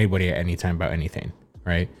conversations with anybody at any time about anything,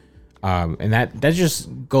 right? And that just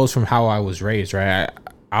goes from how I was raised, right?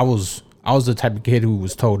 I was the type of kid who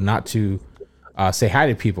was told not to say hi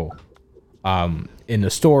to people in the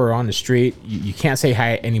store or on the street. You can't say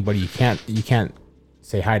hi to anybody. You can't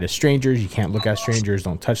say hi to strangers. You can't look at strangers.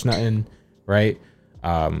 Don't touch nothing, right?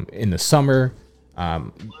 In the summer,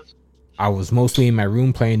 I was mostly in my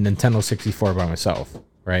room playing Nintendo 64 by myself,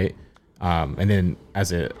 right? And then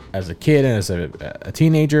as a kid and as a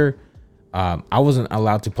teenager, I wasn't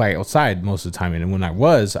allowed to play outside most of the time. And when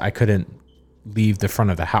I couldn't leave the front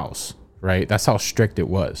of the house, right? That's how strict it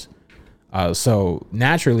was. So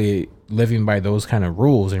naturally, living by those kind of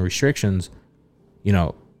rules and restrictions, you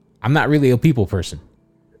know, I'm not really a people person,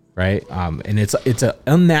 right? And it's an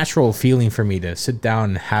unnatural feeling for me to sit down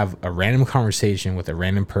and have a random conversation with a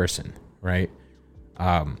random person, right?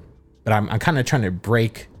 But I'm kind of trying to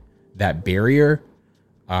break that barrier,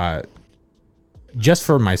 just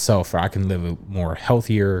for myself, where I can live a more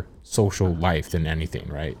healthier social life than anything,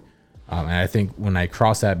 right? And I think when I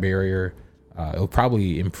cross that barrier, it'll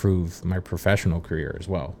probably improve my professional career as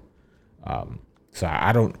well. So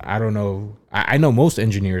I don't know. I know most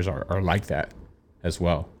engineers are like that as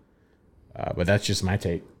well. But that's just my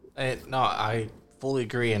take. No, I fully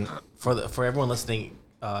agree. And for everyone listening,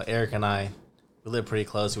 Eric and I We live pretty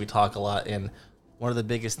close. We talk a lot. And one of the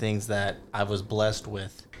biggest things that I was blessed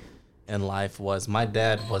with in life was my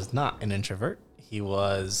dad was not an introvert. He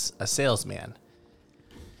was a salesman.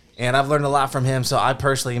 And I've learned a lot from him. So I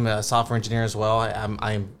personally am a software engineer as well.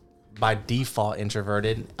 I'm by default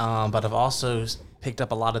introverted, but I've also picked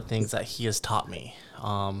up a lot of things that he has taught me.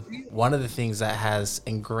 One of the things that has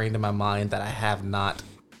ingrained in my mind that I have not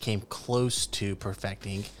came close to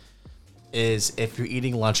perfecting is if you're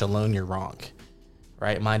eating lunch alone, you're wrong,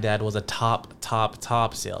 right? My dad was a top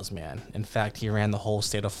salesman. In fact, he ran the whole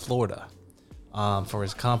state of Florida for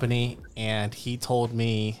his company. And he told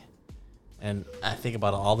me, and I think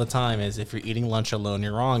about it all the time, is if you're eating lunch alone,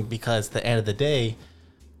 you're wrong, because at the end of the day,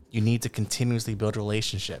 you need to continuously build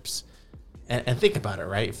relationships. And think about it,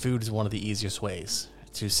 right? Food is one of the easiest ways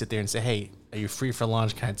to sit there and say, hey, are you free for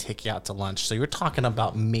lunch? Can I take you out to lunch? So you're talking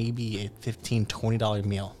about maybe a $15, $20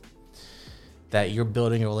 meal that you're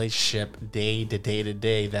building a relationship day to day to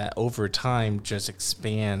day that over time just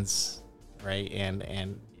expands, right?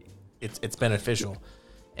 And it's beneficial.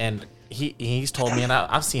 And he's told me, and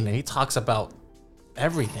I've seen it, he talks about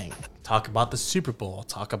everything. Talk about the Super Bowl.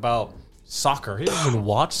 Talk about soccer. He doesn't even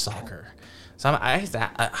watch soccer. So I asked,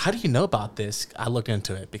 how do you know about this? I looked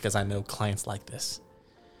into it because I know clients like this.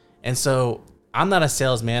 And so I'm not a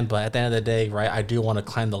salesman, but at the end of the day, right, I do want to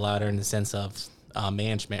climb the ladder in the sense of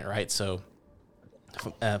management, right? So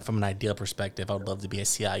from an ideal perspective, I would love to be a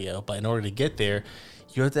CIO. But in order to get there,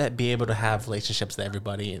 you have to be able to have relationships with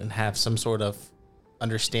everybody and have some sort of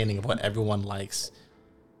understanding of what everyone likes.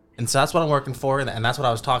 And so that's what I'm working for. And that's what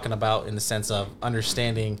I was talking about in the sense of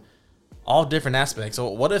understanding all different aspects. So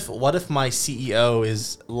what if my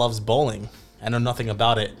CEO loves bowling? I know nothing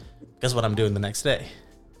about it. Guess what I'm doing the next day?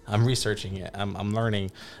 I'm researching it. I'm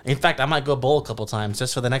learning. In fact, I might go bowl a couple times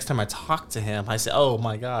just for the next time I talk to him. I say, oh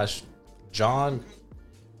my gosh, John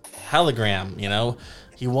Hellegram,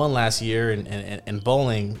 he won last year in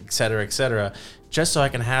bowling, et cetera, just so I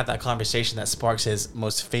can have that conversation that sparks his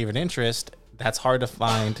most favorite interest. That's hard to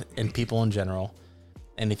find in people in general.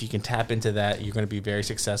 And if you can tap into that, you're going to be very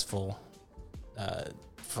successful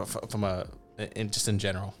just in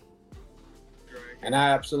general. And I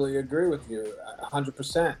absolutely agree with you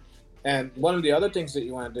 100%. And one of the other things that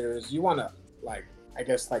you want to do is you want to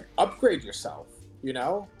upgrade yourself,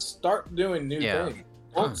 start doing new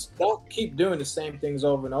things. Don't keep doing the same things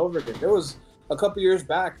over and over again. There was a couple years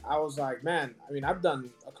back, I was like, man, I mean, I've done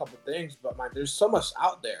a couple things, but there's so much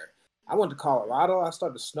out there. I went to Colorado. I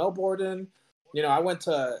started snowboarding. I went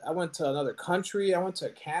to another country. I went to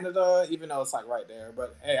Canada, even though it's like right there.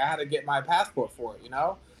 But hey, I had to get my passport for it.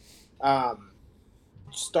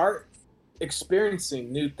 Start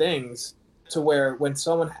experiencing new things to where when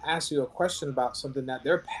someone asks you a question about something that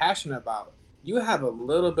they're passionate about, you have a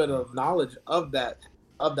little bit of knowledge of that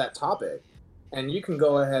topic, and you can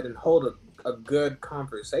go ahead and hold a good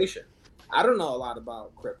conversation. I don't know a lot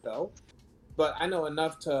about crypto, but I know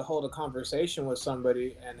enough to hold a conversation with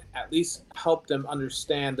somebody and at least help them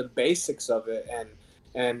understand the basics of it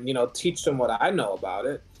and teach them what I know about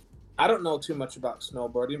it. I don't know too much about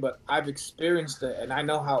snowboarding, but I've experienced it, and I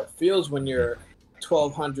know how it feels when you're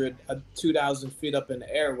 1,200, 2,000 feet up in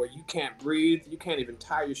the air where you can't breathe, you can't even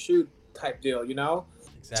tie your shoe type deal, Exactly.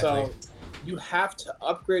 So you have to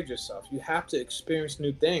upgrade yourself. You have to experience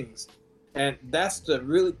new things, and that's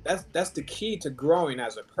the key to growing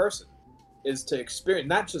as a person, is to experience,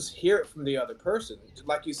 not just hear it from the other person.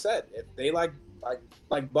 Like you said, if they like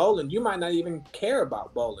bowling, you might not even care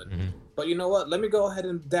about bowling. Mm-hmm. But you know what? Let me go ahead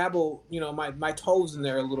and dabble, my toes in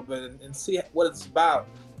there a little bit and see what it's about.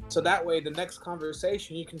 So that way, the next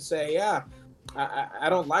conversation, you can say, yeah, I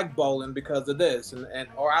don't like bowling because of this,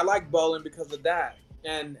 or I like bowling because of that.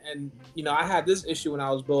 And I had this issue when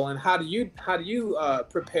I was bowling. How do you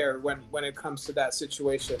prepare when it comes to that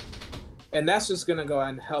situation? And that's just gonna go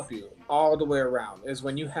and help you all the way around. Is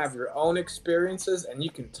when you have your own experiences and you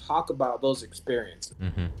can talk about those experiences.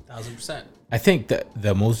 1,000%. I think that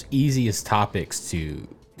the most easiest topics to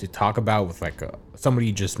talk about with somebody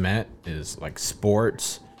you just met is like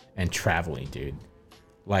sports and traveling, dude.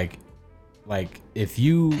 Like if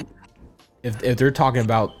they're talking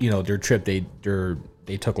about their trip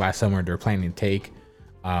they took last summer, they're planning to take,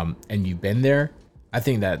 and you've been there, I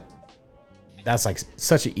think that's like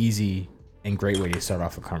such an easy and great way to start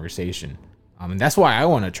off a conversation. And that's why I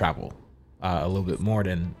want to travel a little bit more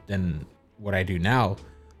than what I do now,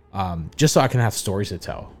 just so I can have stories to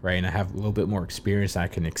tell, right? And I have a little bit more experience. I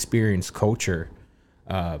can experience culture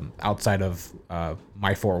outside of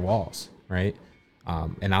my four walls, right?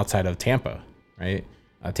 And outside of Tampa, right?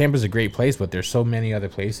 Tampa's a great place, but there's so many other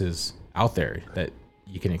places out there that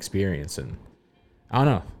you can experience, and I don't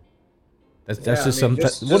know. That's Yeah, just I mean,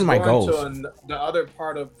 one of my going goals. to the other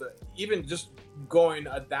part of even just going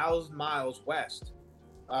 1,000 miles west,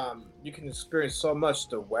 you can experience so much: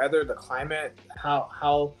 the weather, the climate,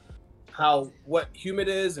 how what humid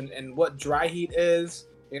is, and what dry heat is.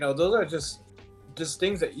 Those are just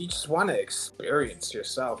things that you just want to experience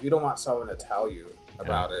yourself. You don't want someone to tell you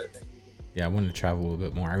about it. Yeah, I wanted to travel a little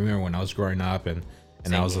bit more. I remember when I was growing up and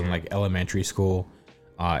I was in like elementary school,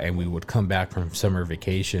 and we would come back from summer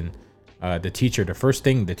vacation. The first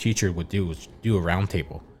thing the teacher would do was do a round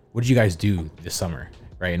table. What did you guys do this summer?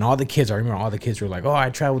 Right. And I remember all the kids were like, oh, I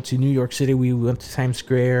traveled to New York City. We went to Times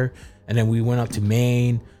Square, and then we went up to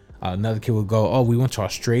Maine. Another kid would go, oh, we went to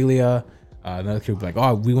Australia. Another kid would be like,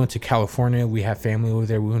 oh, we went to California. We have family over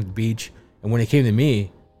there. We went to the beach. And when it came to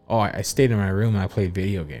me, I stayed in my room and I played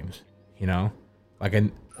video games,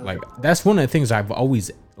 like that's one of the things I've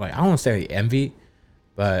always, like, I don't want to say I envy,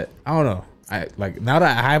 but I don't know. I like, now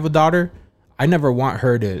that I have a daughter, I never want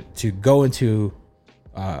her to go into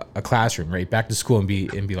a classroom, right, back to school and be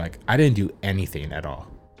like, I didn't do anything at all,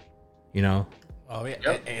 Oh yeah,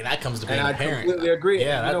 Yep. and that comes to being And a I parent. completely agree.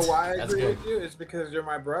 Yeah, And that's why I that's agree good. with you is because you're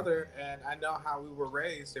my brother, and I know how we were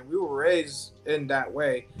raised, and we were raised in that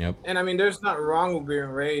way. Yep. And I mean, there's nothing wrong with being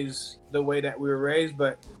raised the way that we were raised,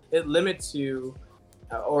 but it limits you,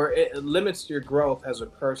 or it limits your growth as a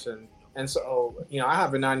person. And so, I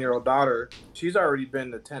have a 9-year-old daughter. She's already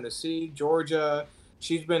been to Tennessee, Georgia.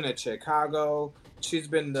 She's been to Chicago. She's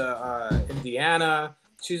been to Indiana.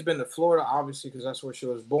 She's been to Florida, obviously, because that's where she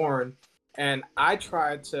was born. And I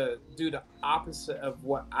tried to do the opposite of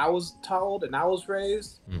what I was told and I was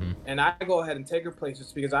raised. Mm-hmm. And I go ahead and take her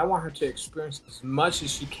places because I want her to experience as much as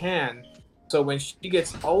she can. So when she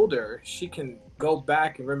gets older, she can go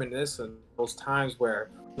back and reminisce on those times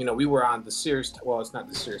where, we were on the Sears. Well, it's not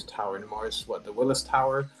the Sears Tower anymore. It's the Willis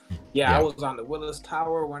Tower. Yeah, I was on the Willis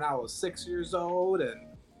Tower when I was 6 years old.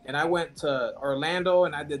 And I went to Orlando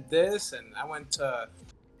and I did this. And I went to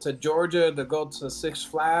Georgia to go to Six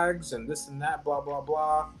Flags and this and that, blah, blah,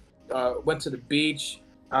 blah. Went to the beach.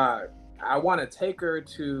 I want to take her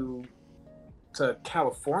to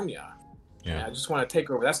California. Yeah. And I just want to take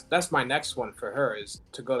her over. That's my next one for her, is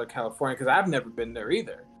to go to California, because I've never been there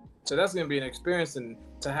either. So that's going to be an experience, and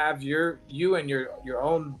to have you and your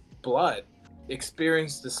own blood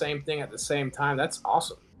experience the same thing at the same time, that's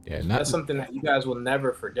awesome. Yeah. That's something that you guys will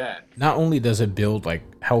never forget. Not only does it build like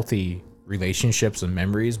healthy relationships and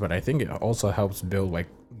memories, but I think it also helps build like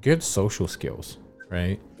good social skills,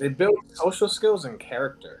 right? It builds social skills and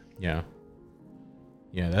character. Yeah.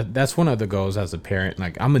 That's one of the goals as a parent.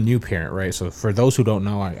 Like, I'm a new parent, right? So for those who don't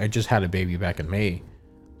know, I just had a baby back in May.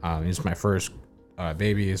 It's my first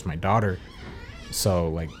baby. It's my daughter. So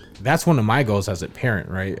like, that's one of my goals as a parent,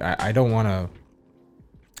 right? I don't want to.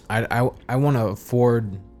 I want to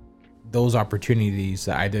afford those opportunities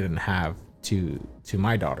that I didn't have to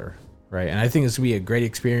my daughter, right? And I think it's gonna be a great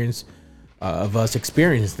experience of us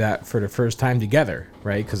experience that for the first time together,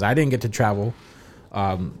 right? Because I didn't get to travel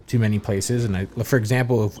too many places, and for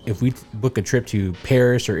example, if we book a trip to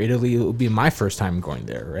Paris or Italy, it would be my first time going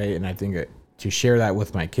there, right? And I think to share that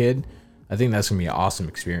with my kid, I think that's gonna be an awesome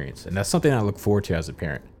experience, and that's something I look forward to as a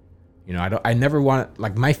parent. I never want,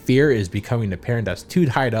 like, my fear is becoming a parent that's too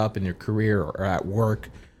tied up in their career or at work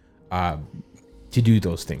to do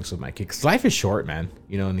those things with my kid, because life is short, man.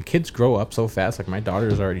 And the kids grow up so fast. Like, my daughter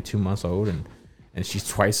is already 2 months old, and she's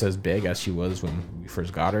twice as big as she was when we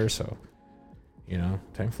first got her. So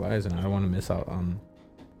time flies, and I don't want to miss out on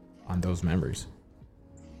those memories.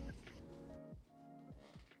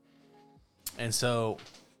 And so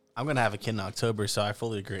I'm gonna have a kid in October, so I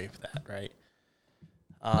fully agree with that, right?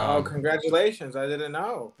 Congratulations! I didn't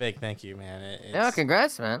know. Vic, thank you, man. Yeah,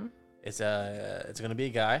 congrats, man. It's gonna be a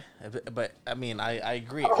guy, but I mean, I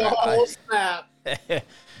agree. Oh, snap!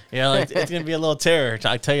 It's gonna be a little terror.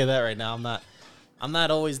 I tell you that right now. I'm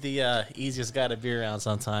not always the easiest guy to be around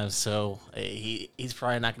sometimes, so he's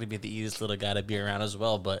probably not gonna be the easiest little guy to be around as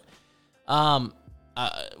well. But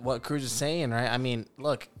what Cruz is saying, right? I mean,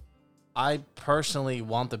 look, I personally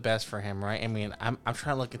want the best for him, right? I mean, I'm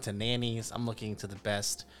trying to look into nannies. I'm looking into the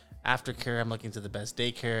best aftercare. I'm looking into the best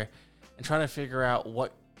daycare, and trying to figure out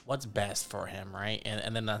what's best for him, right?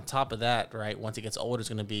 And then on top of that, right, once he gets older, it's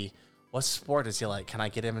going to be, what sport is he like? Can I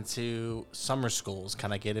get him into summer schools?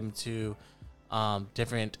 Can I get him to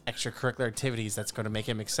different extracurricular activities that's going to make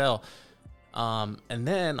him excel? And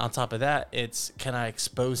then on top of that, it's, can I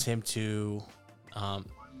expose him to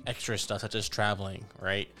extra stuff such as traveling,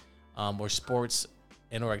 right? Or sports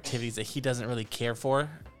and or activities that he doesn't really care for,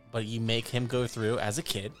 but you make him go through as a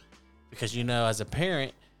kid, because as a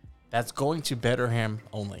parent, that's going to better him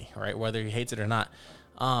only, right? Whether he hates it or not.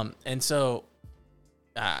 And so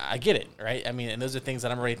I get it, right? I mean, and those are things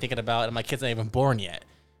that I'm already thinking about, and my kid's not even born yet.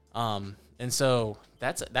 And so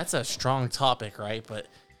that's a strong topic, right? But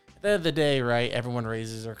at the end of the day, right, everyone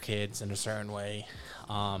raises their kids in a certain way.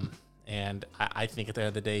 And I think at the end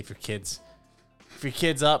of the day, if your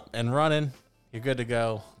kid's up and running, you're good to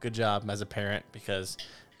go. Good job as a parent, because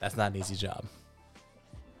that's not an easy job.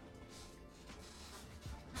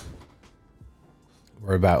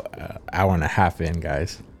 We're about an hour and a half in,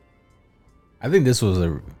 guys. I think this was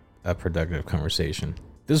a productive conversation.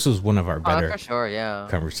 This was one of our better for sure, yeah.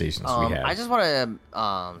 conversations we had. I just want to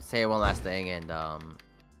say one last thing, and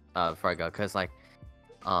before I go, because like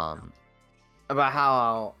about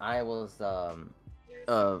how I was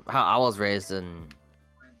raised, and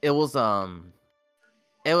it was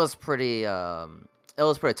pretty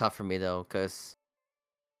tough for me though, because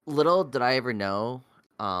little did I ever know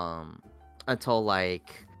until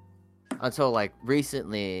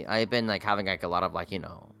recently I've been like having like a lot of like, you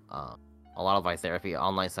know, a lot of like therapy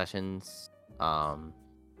online sessions,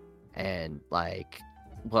 and like,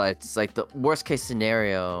 but it's like the worst case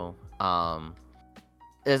scenario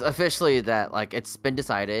is officially that like it's been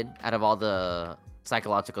decided out of all the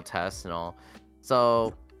psychological tests and all,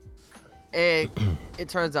 so it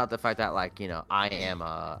turns out the fact that like, you know, I am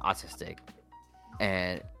autistic,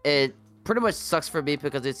 and it pretty much sucks for me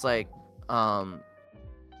because it's like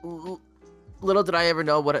little did I ever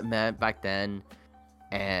know what it meant back then,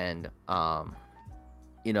 and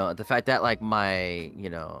you know, the fact that like my, you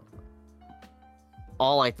know,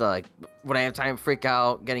 all like the like when I have time freak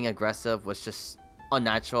out, getting aggressive was just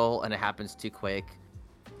unnatural, and it happens too quick.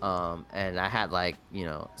 And I had like, you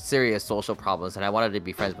know, serious social problems, and I wanted to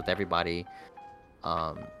be friends with everybody.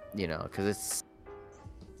 You know, because it's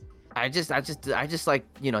I just like,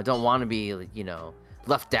 you know, don't want to be, you know,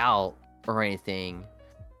 left out or anything,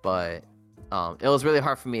 but it was really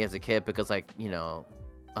hard for me as a kid because like, you know,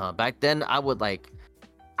 back then I would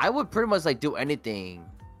pretty much like do anything.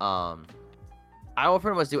 I would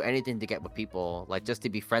pretty much do anything to get with people, like just to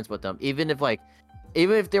be friends with them, even if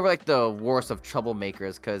they were like the worst of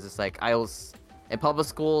troublemakers, because it's like I was in public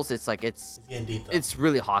schools, it's like it's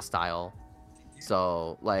really hostile.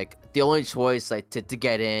 So like the only choice like to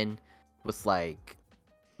get in was like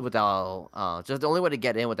without just the only way to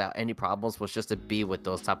get in without any problems was just to be with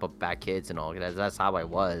those type of bad kids and all. That's how I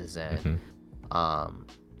was, and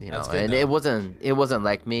you know, and it wasn't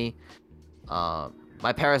like me.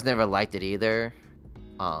 My parents never liked it either,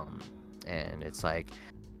 and it's like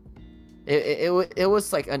it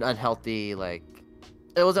was like an unhealthy, like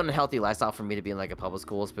it was an unhealthy lifestyle for me to be in like a public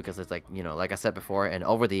schools, because it's like, you know, like I said before, and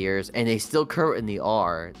over the years, and they still currently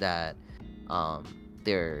are, that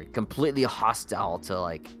they're completely hostile to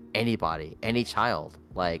like anybody, any child.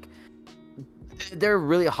 Like they're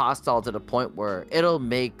really hostile to the point where it'll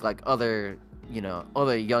make like other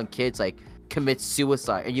young kids like commit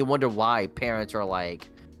suicide, and you wonder why parents are like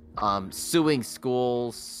suing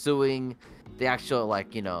schools, suing the actual,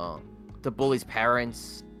 like, you know, the bully's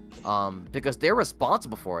parents, because they're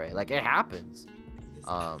responsible for it. Like it happens,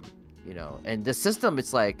 you know, and the system,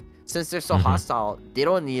 it's like, since they're so hostile, they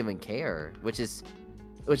don't even care, which is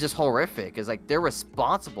horrific. It's like they're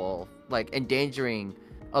responsible, like endangering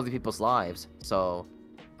other people's lives. So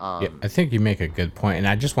yeah, I think you make a good point, and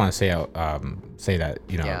I just want to say that,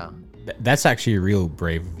 you know, yeah. That's actually a real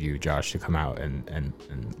brave of you, Josh, to come out and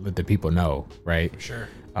let the people know, right? Sure.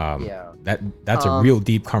 Yeah. That's a real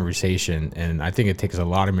deep conversation, and I think it takes a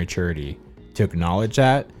lot of maturity to acknowledge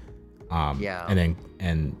that. Yeah.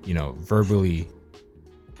 And you know, verbally,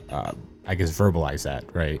 I guess verbalize that,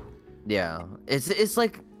 right? Yeah. It's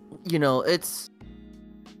like, you know, it's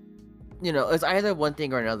either one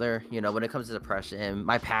thing or another. You know, when it comes to depression,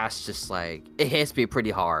 my past just like it hits me pretty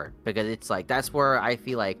hard, because it's like that's where I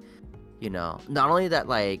feel like, you know, not only that,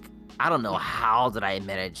 like I don't know how did I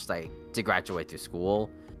manage like to graduate through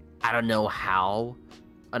school. I don't know how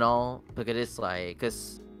and all, because it's like,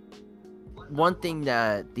 because one thing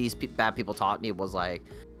that these bad people taught me was like,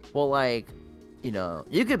 well, like, you know,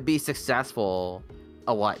 you could be successful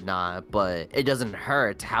or whatnot, but it doesn't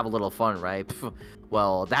hurt to have a little fun, right?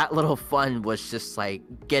 Well, that little fun was just like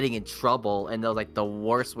getting in trouble, and those like the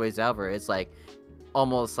worst ways ever. It's like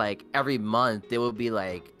almost like every month there would be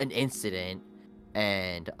like an incident,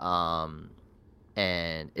 and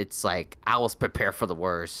it's like I was prepared for the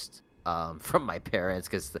worst from my parents,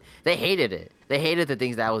 because they hated it. They hated the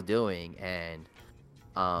things that I was doing, and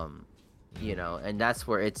you know, and that's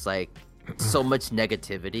where it's like so much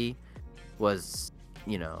negativity was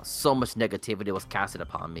casted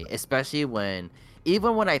upon me, especially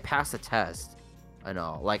even when I passed the test and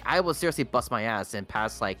all. Like I would seriously bust my ass and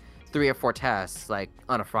pass like 3 or 4 tests like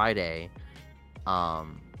on a Friday.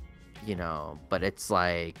 You know, but it's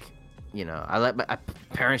like, you know, I let my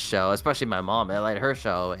parents show, especially my mom, I let her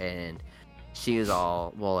show, and she was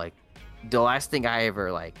all, well, like, the last thing I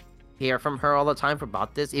ever like hear from her all the time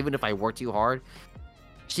about this, even if I work too hard,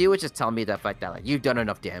 she would just tell me the fact that like you've done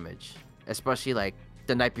enough damage, especially like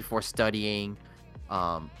the night before studying,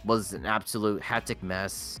 was an absolute hectic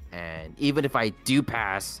mess, and even if I do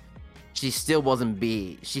pass, she still wasn't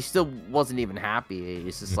even happy.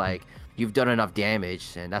 It's just like, you've done enough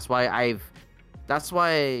damage, and that's why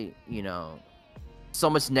you know, so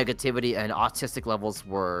much negativity and autistic levels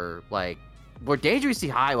were dangerously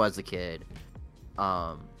high when I was a kid.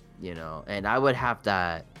 You know, and I would have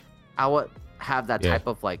that type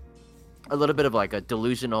of like a little bit of like a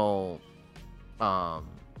delusional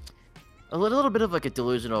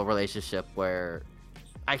relationship where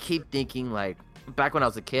I keep thinking, like, back when I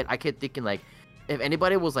was a kid, I kept thinking like, if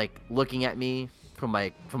anybody was like looking at me from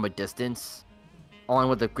a distance along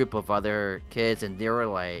with a group of other kids, and they were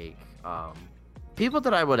like people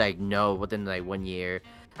that I would like know within like 1 year,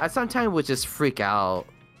 I sometimes would just freak out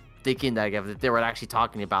thinking that if they were actually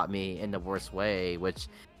talking about me in the worst way, which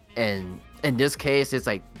in this case it's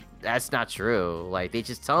like that's not true. Like, they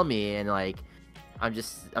just tell me, and like I'm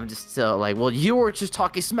just still like, well, you were just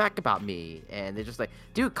talking smack about me, and they're just like,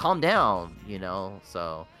 dude, calm down, you know.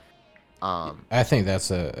 So I think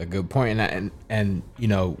that's a good point, and you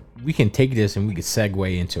know, we can take this and we could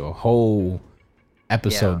segue into a whole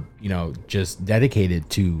episode, you know, just dedicated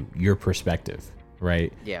to your perspective,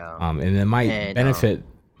 right? Yeah. And it might benefit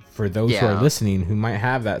for those who are listening who might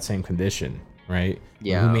have that same condition, right?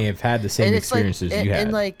 Yeah. Who may have had the same experiences you had.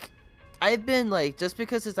 And like, I've been like, just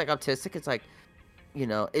because it's like autistic, it's like, you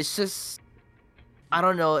know, it's just, I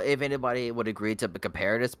don't know if anybody would agree to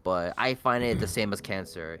compare this, but I find it the same as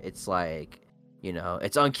cancer. It's like, you know,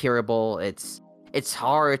 it's uncurable. It's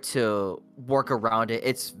hard to work around it.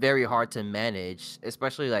 It's very hard to manage,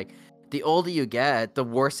 especially like the older you get, the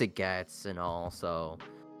worse it gets and all. So,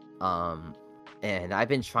 and I've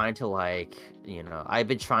been trying to like, you know,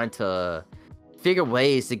 figure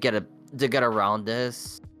ways to get around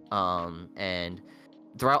this. And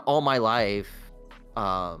throughout all my life,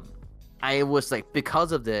 I was like,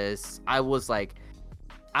 because of this, I was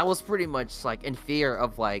pretty much like in fear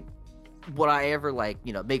of like, would I ever like,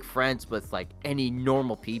 you know, make friends with like any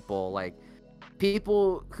normal people, like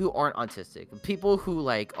people who aren't autistic, people who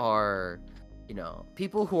like are, you know,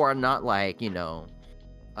 people who are not like, you know,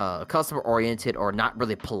 customer oriented or not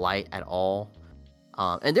really polite at all.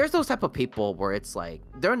 And there's those type of people where it's like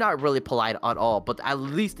they're not really polite at all, but at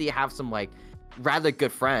least they have some like rather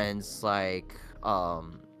good friends, like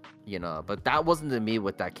you know. But that wasn't me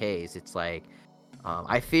with that case. It's like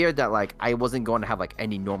I feared that like I wasn't going to have like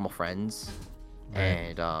any normal friends,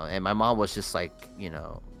 right. And my mom was just like, you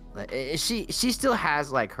know, she still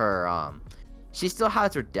has like her she still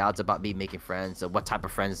has her doubts about me making friends and what type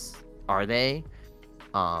of friends are they,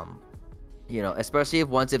 you know, especially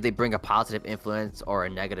if they bring a positive influence or a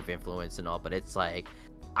negative influence and all. But it's like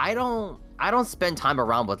I don't spend time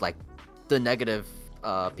around with like the negative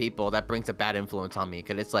people that brings a bad influence on me,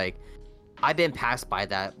 because it's like I've been passed by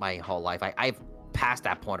that my whole life. I've passed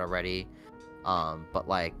that point already. But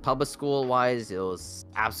like public school wise, it was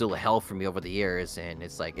absolute hell for me over the years, and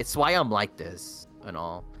it's like it's why I'm like this and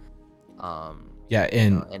all. Yeah,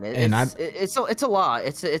 it's a lot.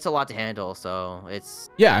 It's a lot to handle. So it's,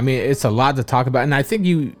 yeah, I mean, it's a lot to talk about, and I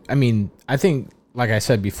think like I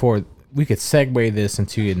said before, we could segue this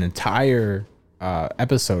into an entire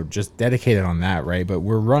episode just dedicated on that, right? But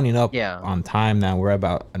we're running up on time now. We're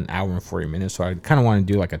about an hour and 40 minutes, so I kind of want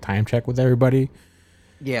to do like a time check with everybody.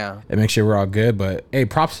 Yeah, and make sure we're all good. But hey,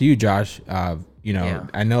 props to you, Josh. You know,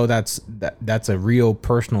 I know that's a real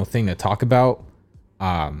personal thing to talk about.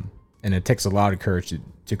 And it takes a lot of courage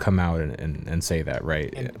to come out and say that,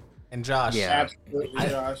 right? And Josh, absolutely,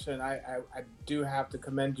 Josh, and I do have to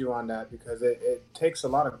commend you on that, because it takes a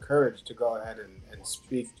lot of courage to go ahead and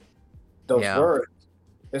speak those words,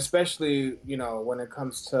 especially, you know, when it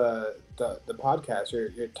comes to the podcast.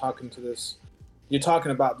 You're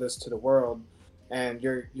talking about this to the world, and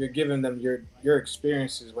you're giving them your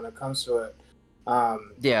experiences when it comes to it.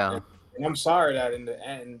 And I'm sorry that in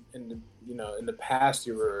the past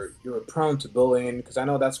you were prone to bullying, because I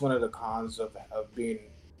know that's one of the cons of being,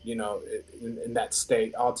 you know, in that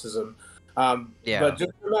state, autism. But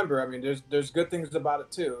just remember, I mean, there's good things about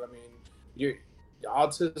it too. I mean,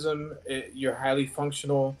 autism, you're highly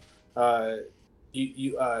functional.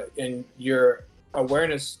 You and your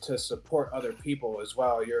awareness to support other people as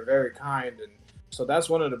well. You're very kind, and so that's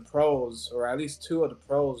one of the pros, or at least two of the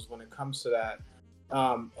pros when it comes to that.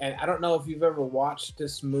 And I don't know if you've ever watched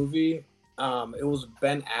this movie. It was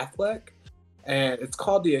Ben Affleck, and it's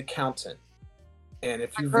called The Accountant. And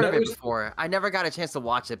if I've you've heard of never it before. I never got a chance to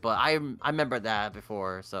watch it, but I remember that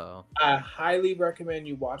before. So I highly recommend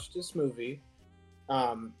you watch this movie,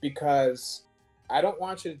 because I don't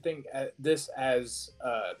want you to think this as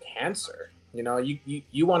cancer. You know,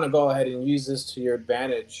 you want to go ahead and use this to your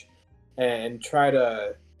advantage, and try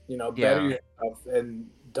to better yourself, and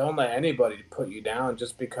don't let anybody put you down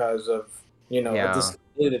just because of a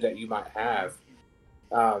disability that you might have.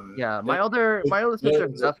 my older sister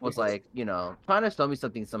stuff was like, trying to show me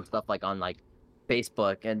some stuff like on like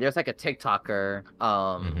Facebook, and there's like a TikToker,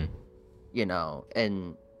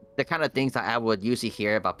 and the kind of things that I would usually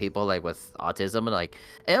hear about people like with autism, and like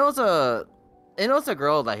it was a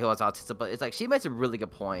girl like who has autism, but it's like she made some really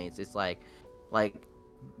good points. It's like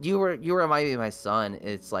you remind me of my son.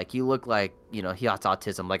 It's like you look like he has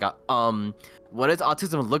autism. Like what does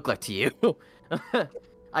autism look like to you?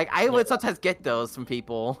 Like I would sometimes get those from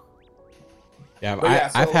people. Yeah, so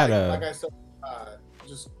I've had like I said,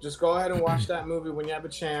 just go ahead and watch that movie when you have a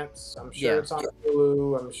chance. I'm sure it's on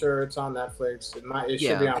Hulu. I'm sure it's on Netflix. It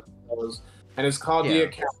should be on those. And it's called The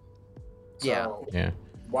Account. So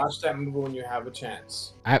watch that movie when you have a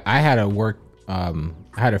chance. I had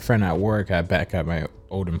a friend at work back at my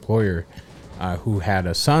old employer who had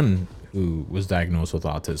a son who was diagnosed with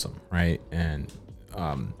autism, right? And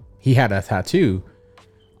he had a tattoo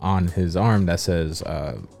on his arm that says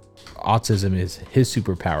autism is his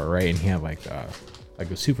superpower, right? And he had like a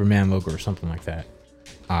Superman logo or something like that.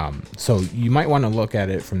 So you might want to look at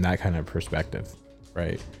it from that kind of perspective,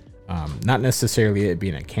 right? Not necessarily it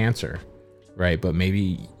being a cancer, right? But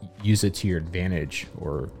maybe use it to your advantage,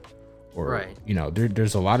 or right.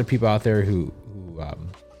 There's a lot of people out there who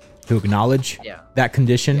acknowledge that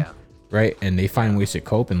condition, right? And they find ways to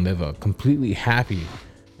cope and live a completely happy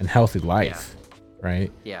and healthy life,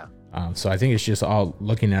 right? Yeah. So I think it's just all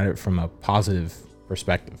looking at it from a positive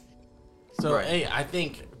perspective. So, hey, I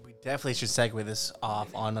think we definitely should segue this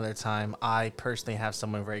off on another time. I personally have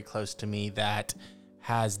someone very close to me that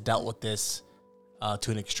has dealt with this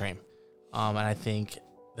to an extreme. And I think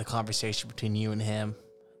the conversation between you and him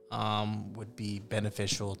would be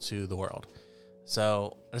beneficial to the world.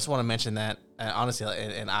 So I just want to mention that, honestly,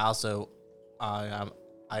 and I also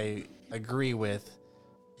I agree with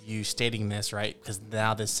you stating this, right? Because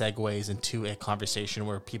now this segues into a conversation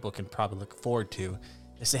where people can probably look forward to.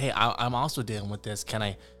 They say, hey, I'm also dealing with this. Can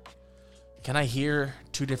I hear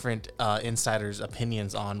two different insiders'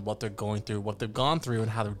 opinions on what they're going through, what they've gone through, and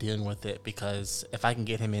how they're dealing with it? Because if I can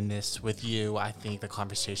get him in this with you, I think the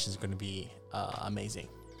conversation is going to be amazing.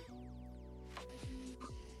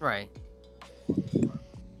 Right.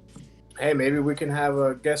 Hey, maybe we can have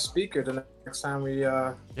a guest speaker the next time we.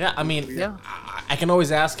 I can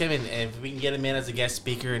always ask him, and if we can get him in as a guest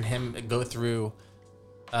speaker and him go through.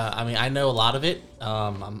 I know a lot of it.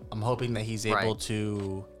 I'm hoping that he's able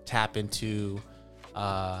to tap into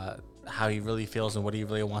how he really feels and what he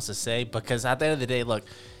really wants to say. Because at the end of the day, look,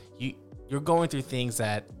 you're going through things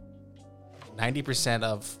that 90%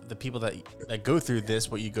 of the people that go through this,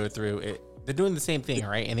 what you go through, they're doing the same thing,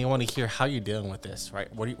 right? And they want to hear how you're dealing with this, right?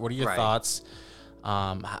 What are your thoughts?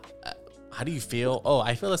 How do you feel? Oh,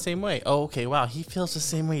 I feel the same way. Oh, okay, wow, he feels the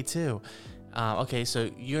same way too. Okay, so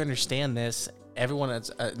you understand this. Everyone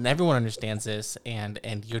understands this, and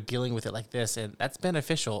you're dealing with it like this, and that's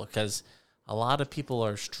beneficial because a lot of people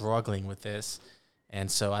are struggling with this, and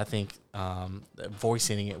so I think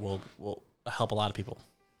voicing it will help a lot of people.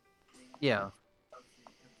 Yeah.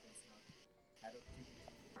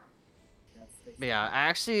 Yeah, I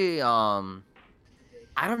actually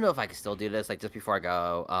I don't know if I can still do this like just before I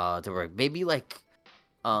go to work. Maybe like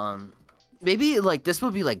this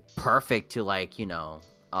would be like perfect to like to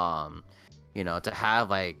have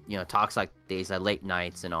like talks like these at late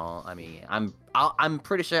nights and all. I mean, I'm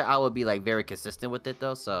pretty sure I would be like very consistent with it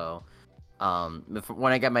though. So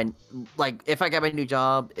when I get if I get my new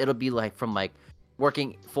job, it'll be like from like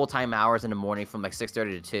working full-time hours in the morning from like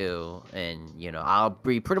 6:30 to 2, and I'll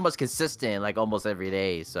be pretty much consistent like almost every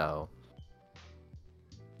day. So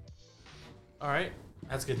all right,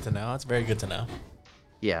 that's good to know. That's very good to know.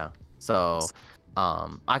 Yeah. So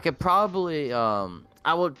I could probably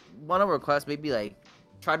I would want to request maybe like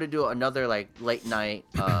try to do another like late night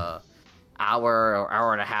hour or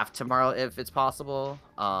hour and a half tomorrow if it's possible.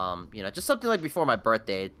 Just something like before my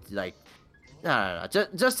birthday, like no,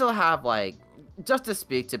 just to have like just to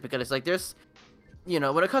speak to, because it's like there's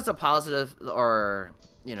when it comes to positive or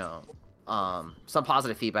some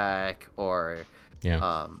positive feedback or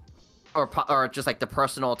or just like the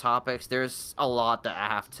personal topics, there's a lot that I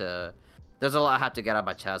have to there's a lot I have to get out of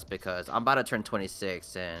my chest because I'm about to turn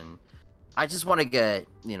 26, and I just want to get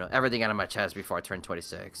everything out of my chest before I turn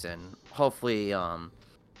 26, and hopefully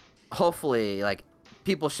like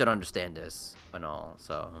people should understand this and all.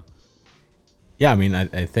 So Yeah, I mean,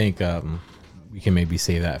 I think we can maybe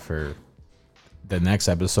say that for the next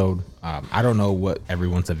episode. I don't know what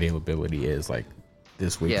everyone's availability is like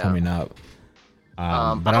this week coming up.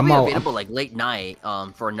 But I'll be available like late night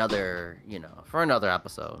for another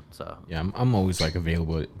episode. So yeah, I'm always like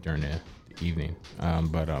available during the evening.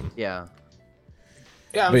 yeah.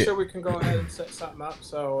 Yeah, I'm sure we can go ahead and set something up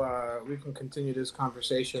so we can continue this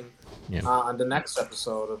conversation on the next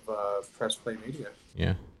episode of Press Play Media.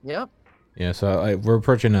 Yeah. Yep. Yeah. So we're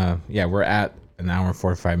approaching we're at an hour and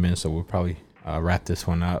 45 minutes, so we'll probably wrap this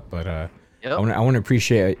one up. But I want to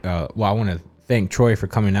appreciate. I want to thank Troy for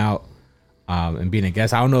coming out and being a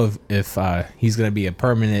guest. I don't know if he's gonna be a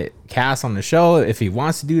permanent cast on the show. If he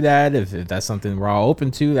wants to do that, if that's something we're all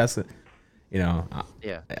open to, that's I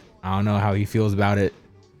don't know how he feels about it.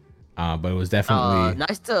 But it was definitely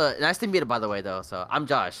nice to meet him, by the way, though. So I'm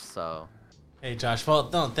Josh. So Hey Josh, well,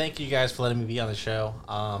 no, thank you guys for letting me be on the show.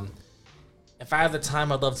 If I have the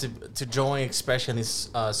time, I'd love to join, especially in these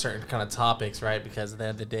certain kind of topics, right? Because at the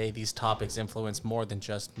end of the day, these topics influence more than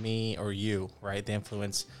just me or you, right? They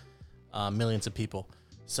influence millions of people.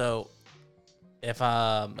 So if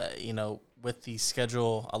with the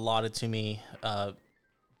schedule allotted to me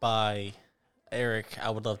by Eric,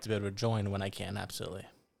 I would love to be able to join when I can. Absolutely.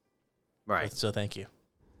 right. So thank you.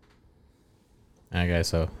 All right, guys.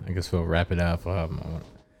 So I guess we'll wrap it up.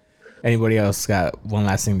 Anybody else got one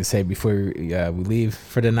last thing to say before we leave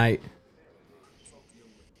for the night?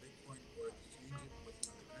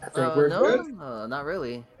 I think we're good. Not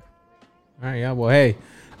really. All right. Yeah. Well, hey,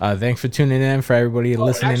 thanks for tuning in. For everybody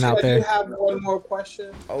listening out there. I do have one more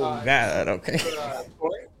question. Oh God. Okay.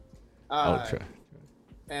 Troy.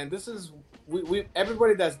 And this is we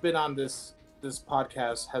everybody that's been on this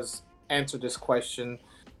podcast has answered this question,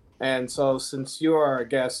 and so since you are a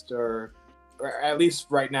guest, or at least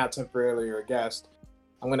right now temporarily you're a guest,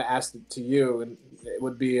 I'm going to ask it to you, and it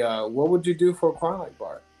would be what would you do for a Klondike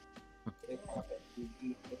bar?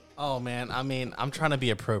 Oh man, I mean, I'm trying to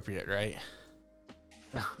be appropriate, right?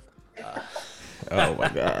 Oh my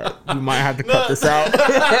God. You might have to cut this out.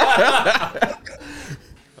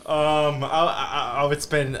 I would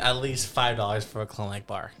spend at least $5 for a Klondike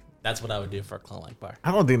bar. That's what I would do for a Klondike bar.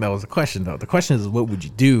 I don't think that was a question though. The question is, what would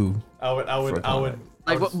you do? I would.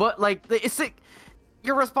 Like what? Like it's like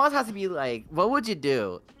your response has to be like, what would you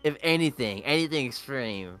do if anything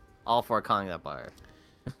extreme, all for a Klondike bar?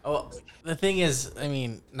 Oh, the thing is, I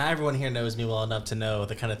mean, not everyone here knows me well enough to know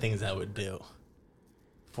the kind of things I would do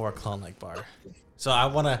for a Klondike bar. So I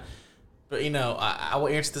want to, but I will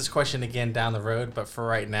answer this question again down the road. But for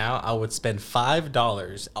right now, I would spend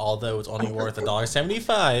 $5, although it's only worth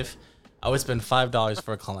 $1.75. I would spend $5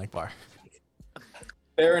 for a Klondike bar.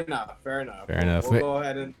 Fair enough. We'll go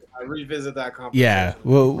ahead and revisit that conversation. Yeah,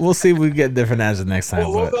 we'll see if we get different answers next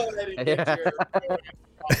time. We'll go ahead and get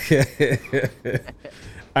your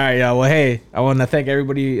All right, y'all. Well, hey, I want to thank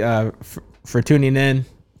everybody for tuning in.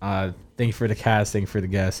 Thank you for the cast. Thank you for the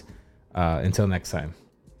guests. Until next time,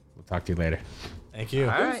 we'll talk to you later. Thank you.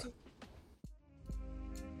 All right.